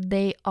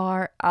 They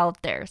are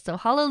out there. So,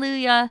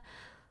 hallelujah,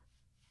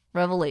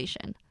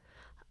 revelation.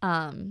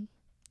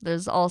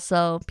 There's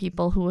also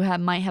people who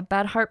might have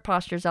bad heart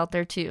postures out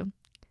there too.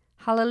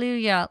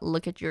 Hallelujah,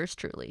 look at yours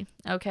truly.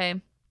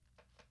 Okay,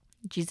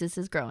 Jesus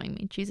is growing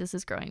me. Jesus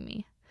is growing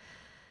me.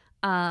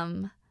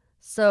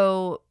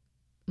 So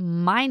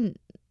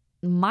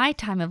my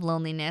time of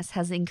loneliness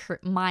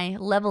my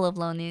level of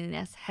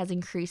loneliness has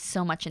increased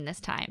so much in this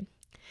time.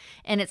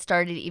 And it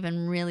started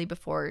even really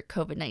before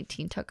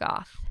COVID-19 took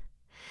off.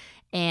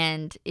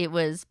 And it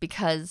was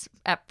because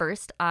at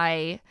first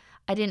I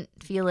didn't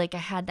feel like I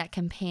had that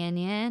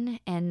companion,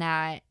 and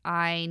that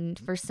I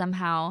first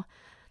somehow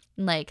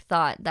like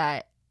thought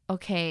that,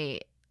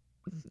 okay,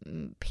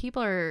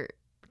 people are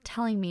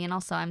telling me, and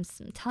also I'm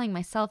telling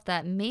myself,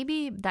 that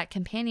maybe that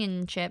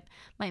companionship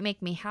might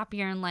make me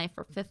happier in life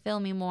or fulfill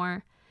me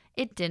more.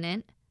 It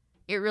didn't.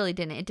 It really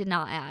didn't. It did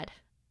not add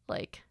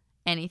like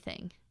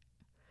anything,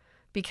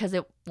 because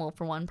it, well,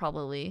 for one,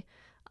 probably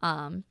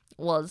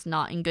was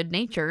not in good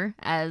nature,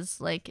 as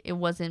like it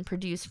wasn't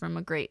produced from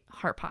a great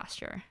heart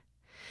posture.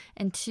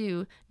 And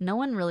two, no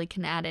one really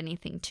can add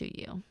anything to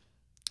you.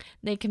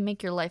 They can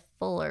make your life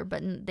fuller,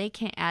 but they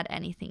can't add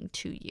anything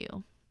to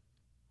you.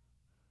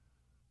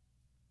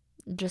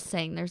 Just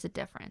saying, there's a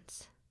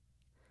difference.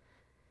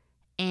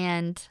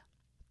 And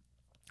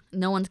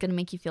no one's going to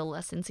make you feel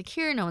less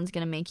insecure. No one's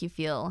going to make you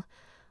feel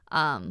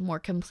more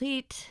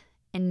complete.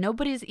 And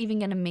nobody's even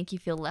going to make you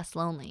feel less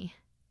lonely.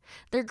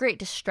 They're great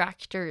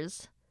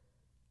distractors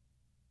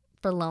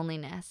for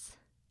loneliness,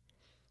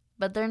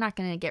 but they're not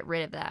going to get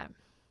rid of that.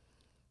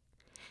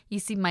 You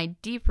see, my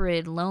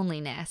deep-rooted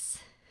loneliness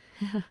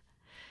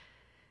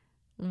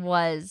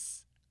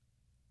was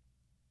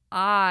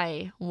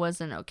I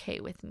wasn't okay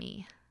with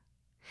me.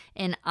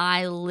 And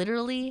I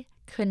literally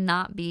could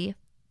not be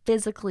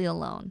physically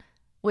alone,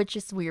 which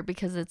is weird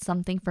because it's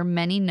something for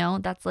many know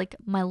that's like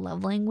my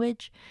love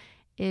language,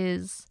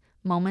 is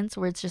moments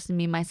where it's just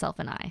me, myself,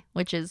 and I,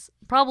 which is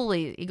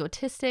probably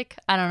egotistic.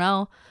 I don't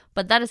know,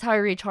 but that is how I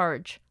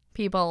recharge.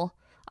 People,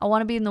 I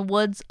want to be in the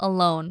woods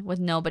alone with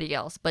nobody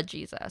else but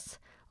Jesus.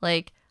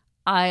 Like,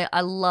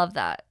 I love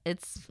that.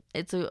 It's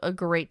a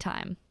great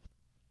time.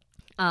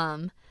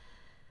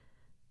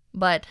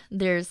 But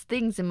there's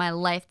things in my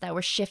life that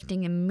were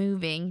shifting and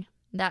moving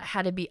that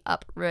had to be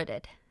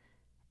uprooted.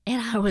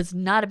 And I was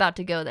not about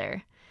to go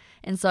there.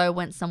 And so I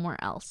went somewhere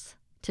else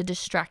to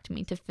distract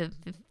me, to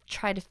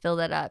try to fill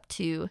that up,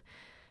 to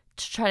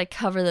try to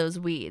cover those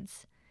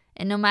weeds.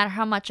 And no matter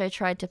how much I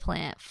tried to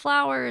plant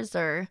flowers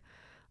or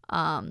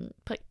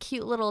put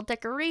cute little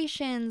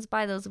decorations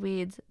by those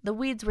weeds, the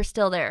weeds were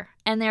still there.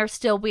 And they're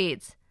still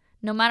weeds.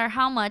 No matter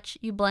how much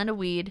you blend a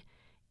weed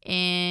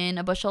in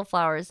a bushel of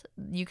flowers,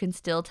 you can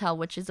still tell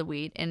which is a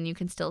weed, and you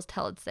can still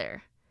tell it's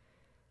there.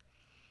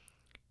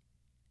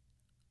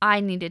 I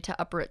needed to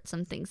uproot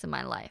some things in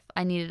my life.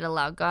 I needed to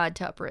allow God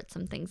to uproot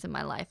some things in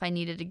my life. I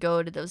needed to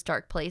go to those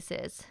dark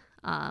places.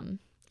 And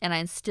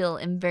I still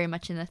am very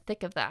much in the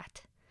thick of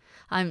that.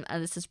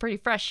 This is pretty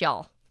fresh,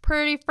 y'all.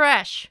 Pretty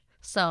fresh.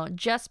 So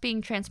just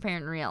being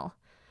transparent and real.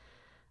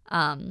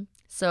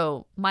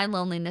 So my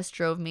loneliness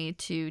drove me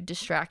to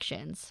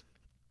distractions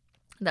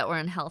that were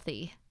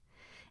unhealthy.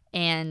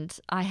 And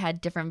I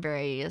had different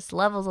various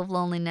levels of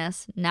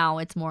loneliness. Now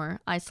it's more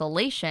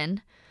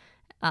isolation.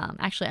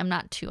 Actually, I'm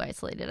not too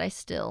isolated. I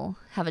still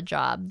have a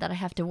job that I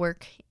have to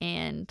work,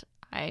 and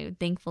I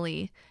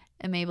thankfully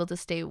am able to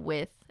stay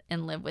with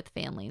and live with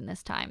family in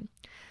this time.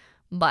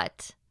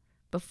 But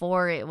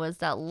before, it was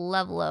that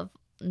level of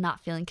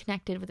not feeling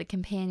connected with a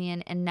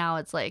companion, and now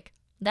it's like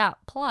that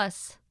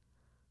plus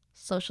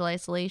social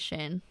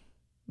isolation,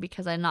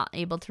 because I'm not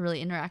able to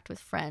really interact with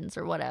friends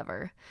or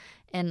whatever,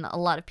 and a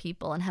lot of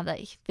people, and have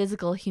that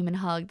physical human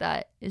hug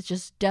that is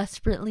just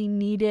desperately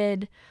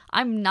needed.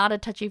 I'm not a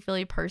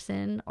touchy-feely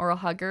person or a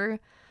hugger,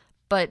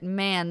 but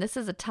man, this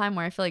is a time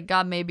where I feel like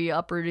God may be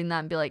uprooting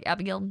that and be like,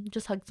 Abigail,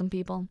 just hug some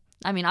people.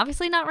 I mean,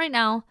 obviously not right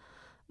now,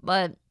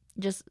 but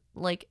just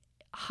like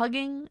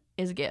hugging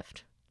is a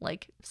gift.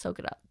 Like, soak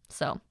it up.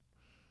 So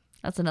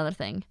that's another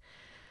thing.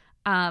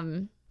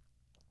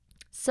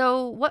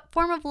 So what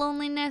form of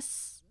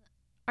loneliness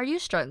are you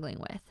struggling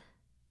with?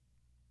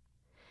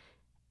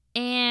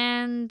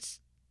 And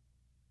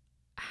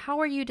how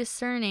are you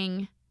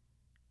discerning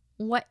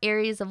what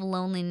areas of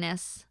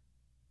loneliness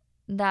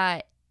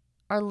that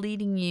are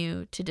leading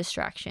you to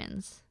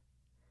distractions?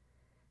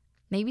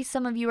 Maybe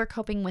some of you are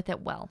coping with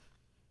it well.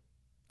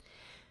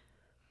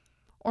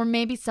 Or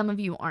maybe some of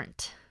you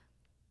aren't.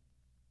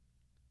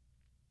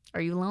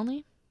 Are you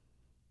lonely?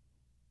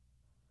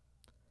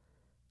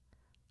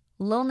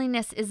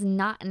 Loneliness is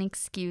not an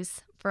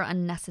excuse for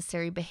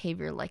unnecessary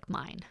behavior like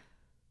mine.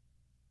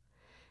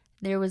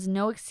 There was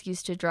no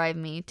excuse to drive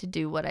me to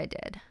do what I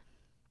did.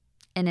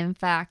 And in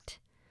fact,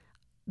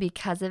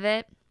 because of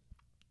it,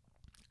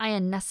 I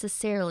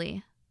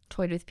unnecessarily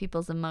toyed with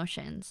people's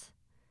emotions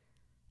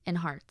and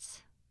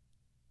hearts.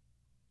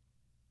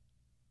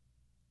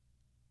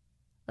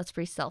 That's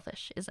pretty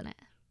selfish, isn't it?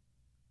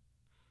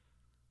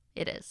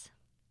 It is.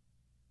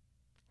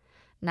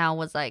 Now,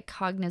 was I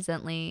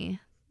cognizantly,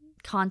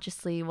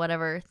 consciously,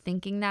 whatever,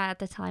 thinking that at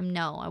the time?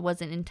 No, I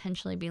wasn't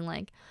intentionally being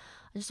like,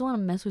 I just want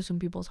to mess with some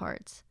people's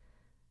hearts.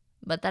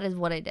 But that is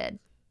what I did.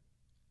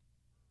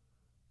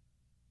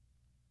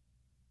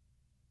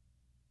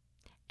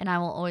 And I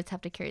will always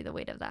have to carry the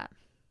weight of that.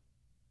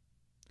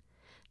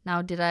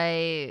 Now, did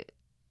I,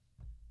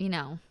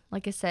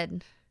 like I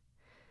said,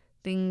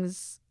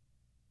 things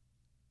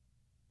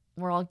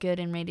were all good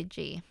and rated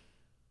G.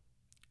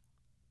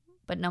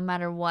 But no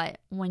matter what,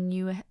 when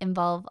you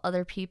involve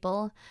other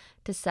people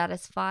to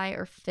satisfy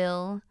or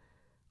fill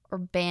or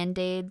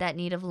band-aid that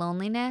need of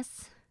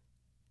loneliness,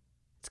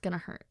 it's going to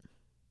hurt.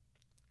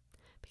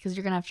 Because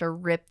you're going to have to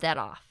rip that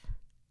off.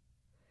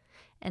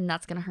 And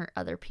that's going to hurt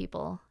other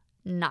people,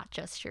 not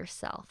just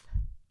yourself.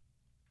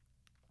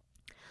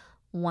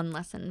 One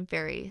lesson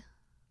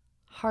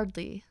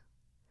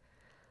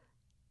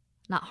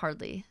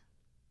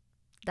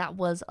that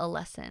was a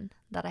lesson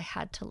that I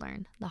had to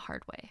learn the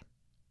hard way.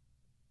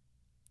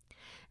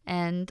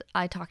 And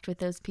I talked with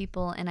those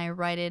people and I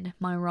righted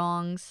my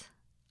wrongs.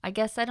 I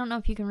guess I don't know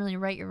if you can really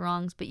right your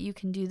wrongs, but you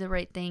can do the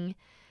right thing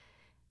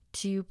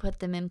to put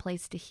them in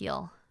place to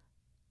heal.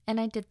 And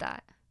I did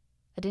that.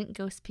 I didn't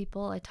ghost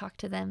people. I talked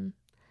to them.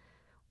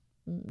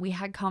 We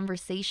had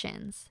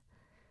conversations.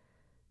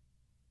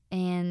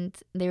 And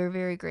they were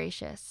very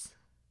gracious.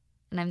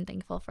 And I'm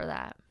thankful for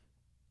that.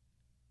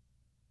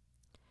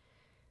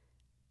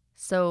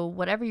 So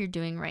whatever you're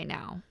doing right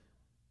now,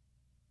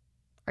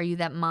 are you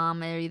that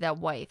mom, are you that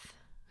wife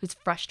who's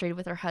frustrated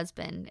with her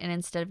husband, and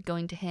instead of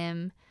going to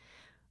him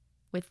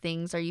with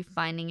things, are you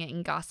finding it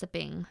in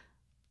gossiping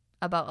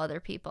about other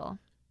people?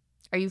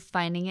 Are you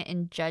finding it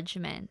in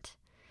judgment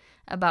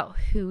about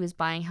who is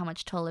buying how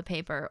much toilet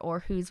paper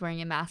or who's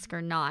wearing a mask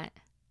or not?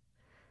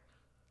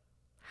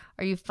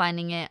 Are you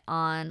finding it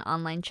on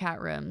online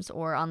chat rooms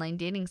or online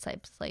dating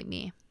sites like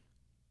me?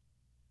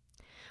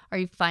 Are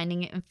you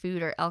finding it in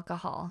food or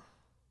alcohol?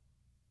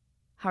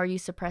 How are you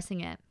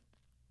suppressing it?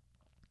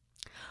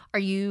 Are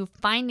you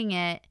finding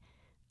it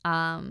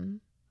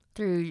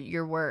through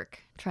your work,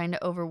 trying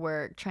to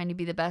overwork, trying to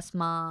be the best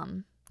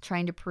mom,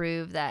 trying to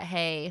prove that,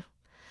 hey,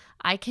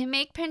 I can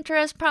make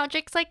Pinterest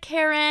projects like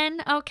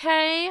Karen,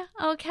 okay?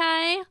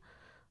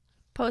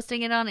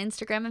 Posting it on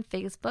Instagram and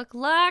Facebook.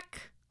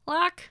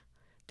 Look,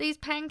 these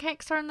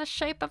pancakes are in the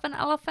shape of an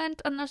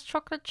elephant and there's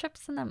chocolate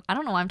chips in them. I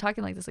don't know why I'm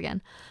talking like this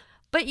again.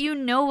 But you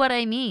know what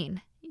I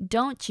mean,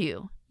 don't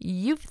you?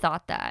 You've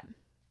thought that.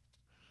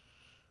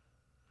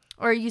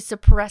 Or are you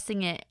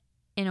suppressing it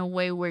in a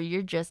way where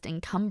you're just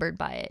encumbered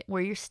by it,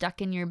 where you're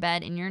stuck in your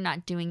bed and you're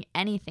not doing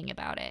anything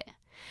about it?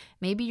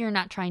 Maybe you're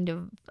not trying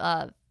to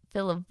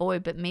fill a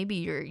void, but maybe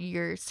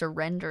you're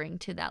surrendering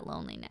to that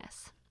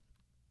loneliness.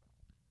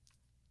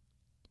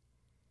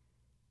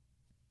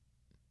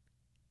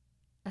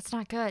 That's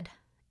not good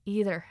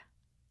either.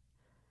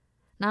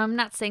 Now, I'm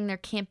not saying there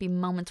can't be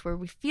moments where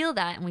we feel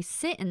that and we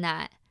sit in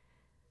that.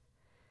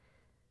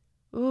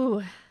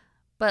 Ooh.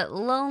 But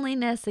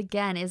loneliness,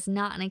 again, is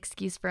not an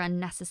excuse for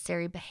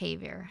unnecessary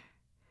behavior.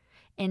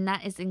 And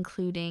that is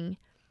including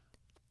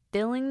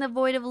filling the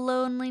void of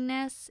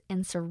loneliness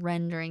and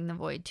surrendering the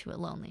void to a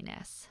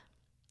loneliness.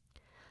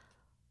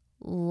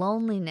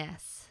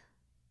 Loneliness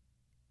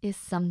is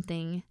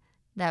something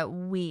that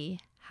we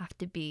have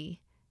to be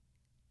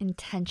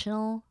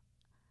intentional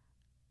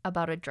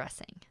about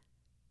addressing.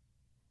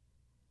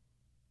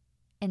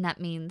 And that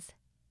means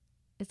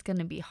it's going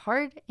to be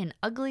hard and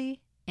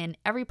ugly, and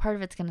every part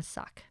of it's going to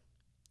suck.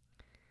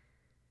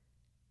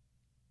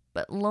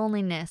 But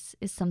loneliness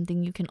is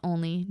something you can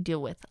only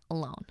deal with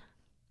alone.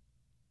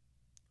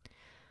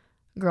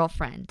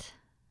 Girlfriend,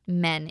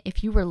 men,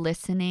 if you were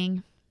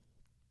listening,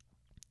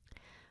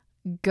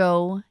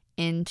 go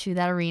into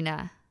that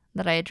arena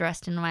that I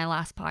addressed in my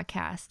last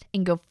podcast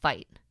and go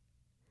fight.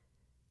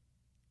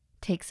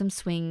 Take some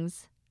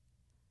swings.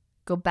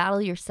 Go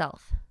battle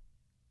yourself.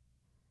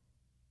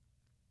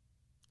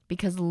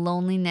 Because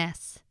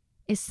loneliness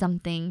is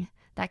something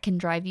that can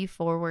drive you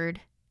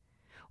forward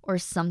or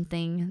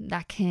something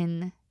that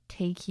can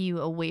take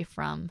you away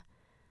from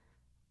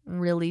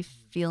really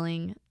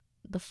feeling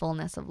the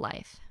fullness of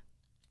life.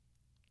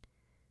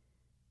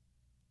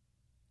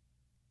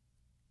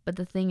 But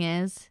the thing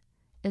is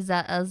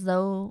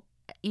that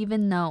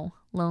even though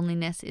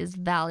loneliness is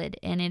valid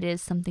and it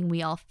is something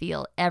we all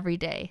feel every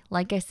day,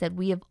 like I said,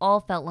 we have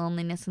all felt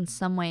loneliness in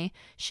some way,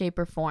 shape,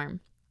 or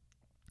form.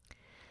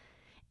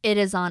 It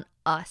is on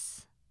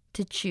us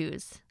to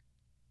choose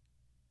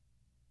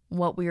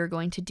what we are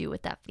going to do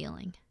with that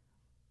feeling.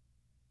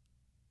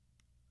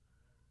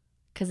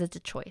 Because it's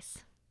a choice.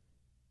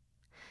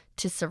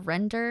 To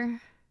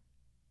surrender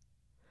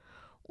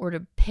or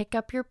to pick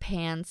up your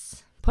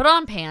pants, put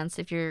on pants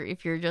if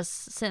you're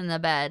just sitting in the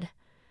bed,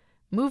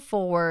 move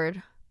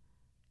forward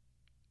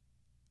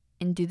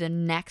and do the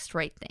next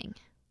right thing.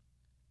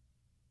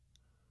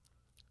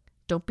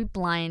 Don't be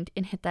blind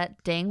and hit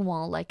that dang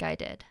wall like I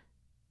did.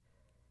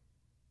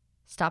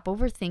 Stop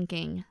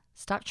overthinking.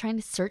 Stop trying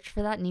to search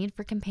for that need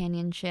for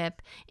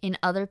companionship in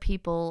other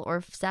people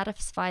or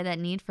satisfy that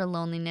need for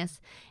loneliness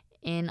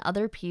in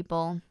other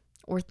people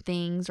or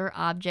things or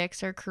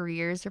objects or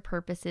careers or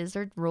purposes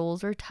or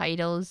roles or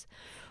titles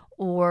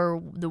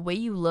or the way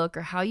you look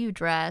or how you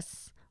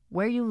dress,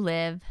 where you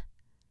live.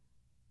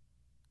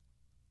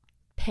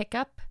 Pick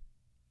up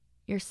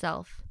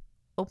yourself,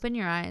 open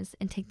your eyes,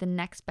 and take the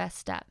next best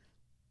step.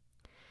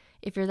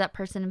 If you're that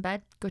person in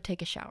bed, go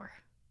take a shower.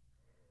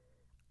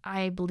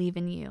 I believe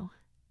in you.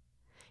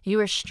 You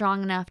are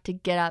strong enough to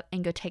get up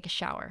and go take a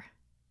shower.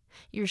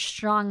 You're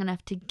strong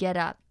enough to get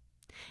up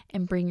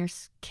and bring your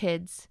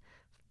kids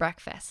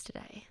breakfast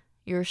today.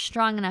 You're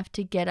strong enough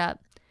to get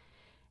up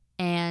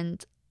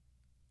and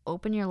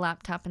open your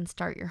laptop and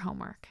start your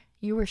homework.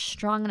 You are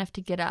strong enough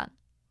to get up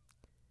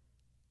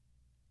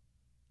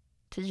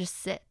to just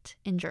sit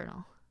and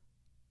journal.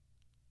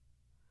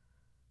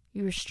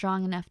 You are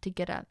strong enough to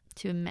get up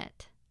to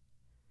admit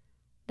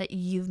that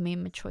you've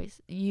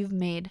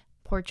made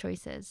poor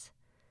choices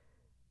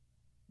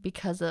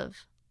because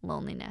of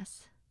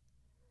loneliness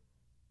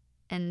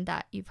and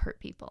that you've hurt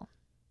people.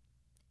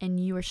 And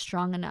you are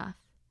strong enough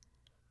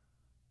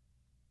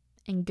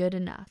and good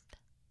enough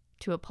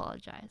to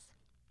apologize.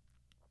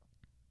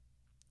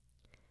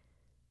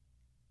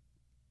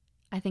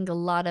 I think a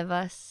lot of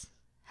us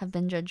have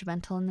been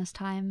judgmental in this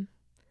time.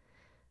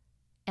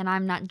 And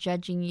I'm not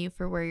judging you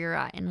for where you're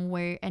at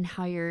and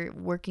how you're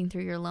working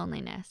through your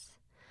loneliness.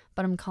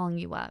 But I'm calling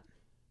you up.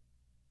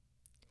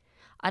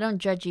 I don't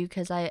judge you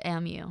because I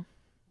am you.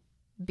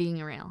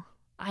 Being real.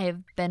 I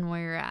have been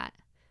where you're at.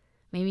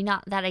 Maybe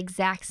not that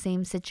exact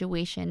same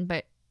situation,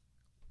 but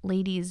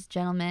ladies,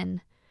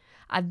 gentlemen,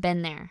 I've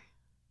been there.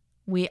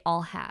 We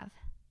all have.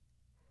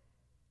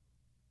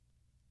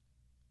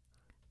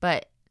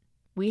 But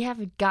we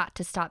have got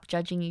to stop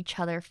judging each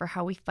other for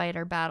how we fight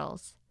our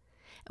battles.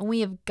 And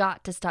we have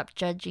got to stop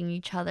judging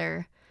each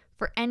other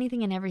for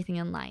anything and everything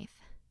in life.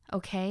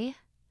 Okay?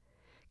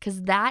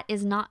 Because that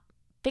is not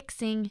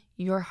fixing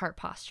your heart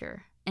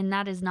posture. And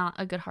that is not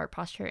a good heart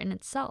posture in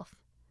itself.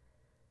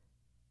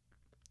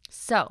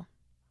 So,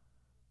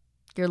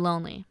 you're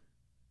lonely.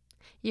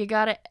 You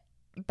got a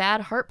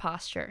bad heart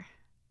posture.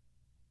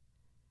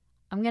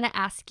 I'm going to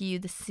ask you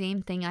the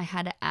same thing I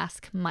had to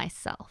ask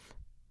myself.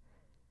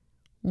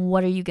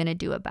 What are you going to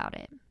do about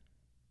it?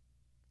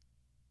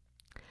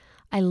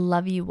 I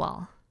love you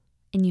all,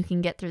 and you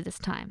can get through this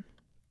time.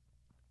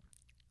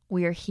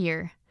 We are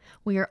here.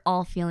 We are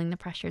all feeling the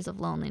pressures of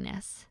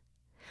loneliness.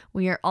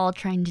 We are all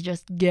trying to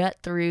just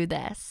get through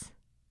this.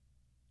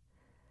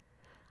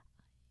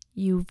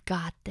 You've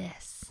got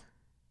this.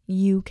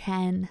 You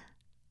can.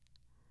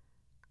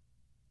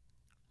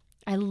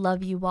 I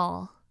love you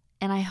all,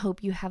 and I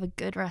hope you have a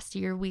good rest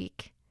of your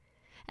week.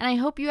 And I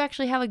hope you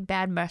actually have a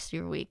bad rest of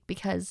your week,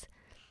 because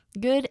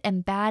good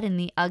and bad and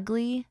the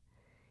ugly,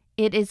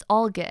 it is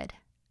all good,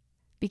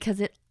 because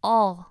it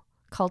all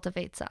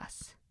cultivates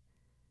us.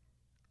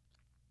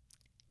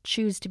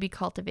 Choose to be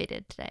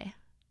cultivated today.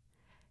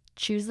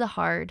 Choose the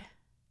hard.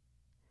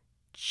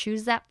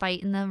 Choose that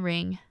fight in the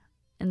ring,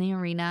 in the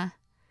arena,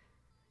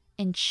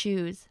 and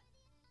choose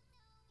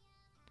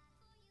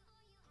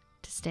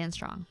to stand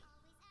strong.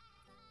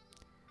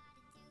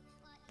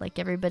 Like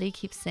everybody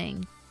keeps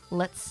saying,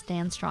 let's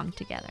stand strong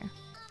together.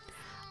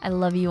 I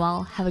love you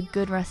all. Have a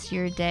good rest of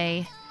your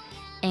day.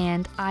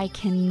 And I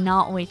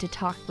cannot wait to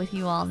talk with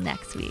you all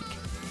next week.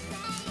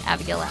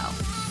 Abigail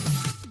out.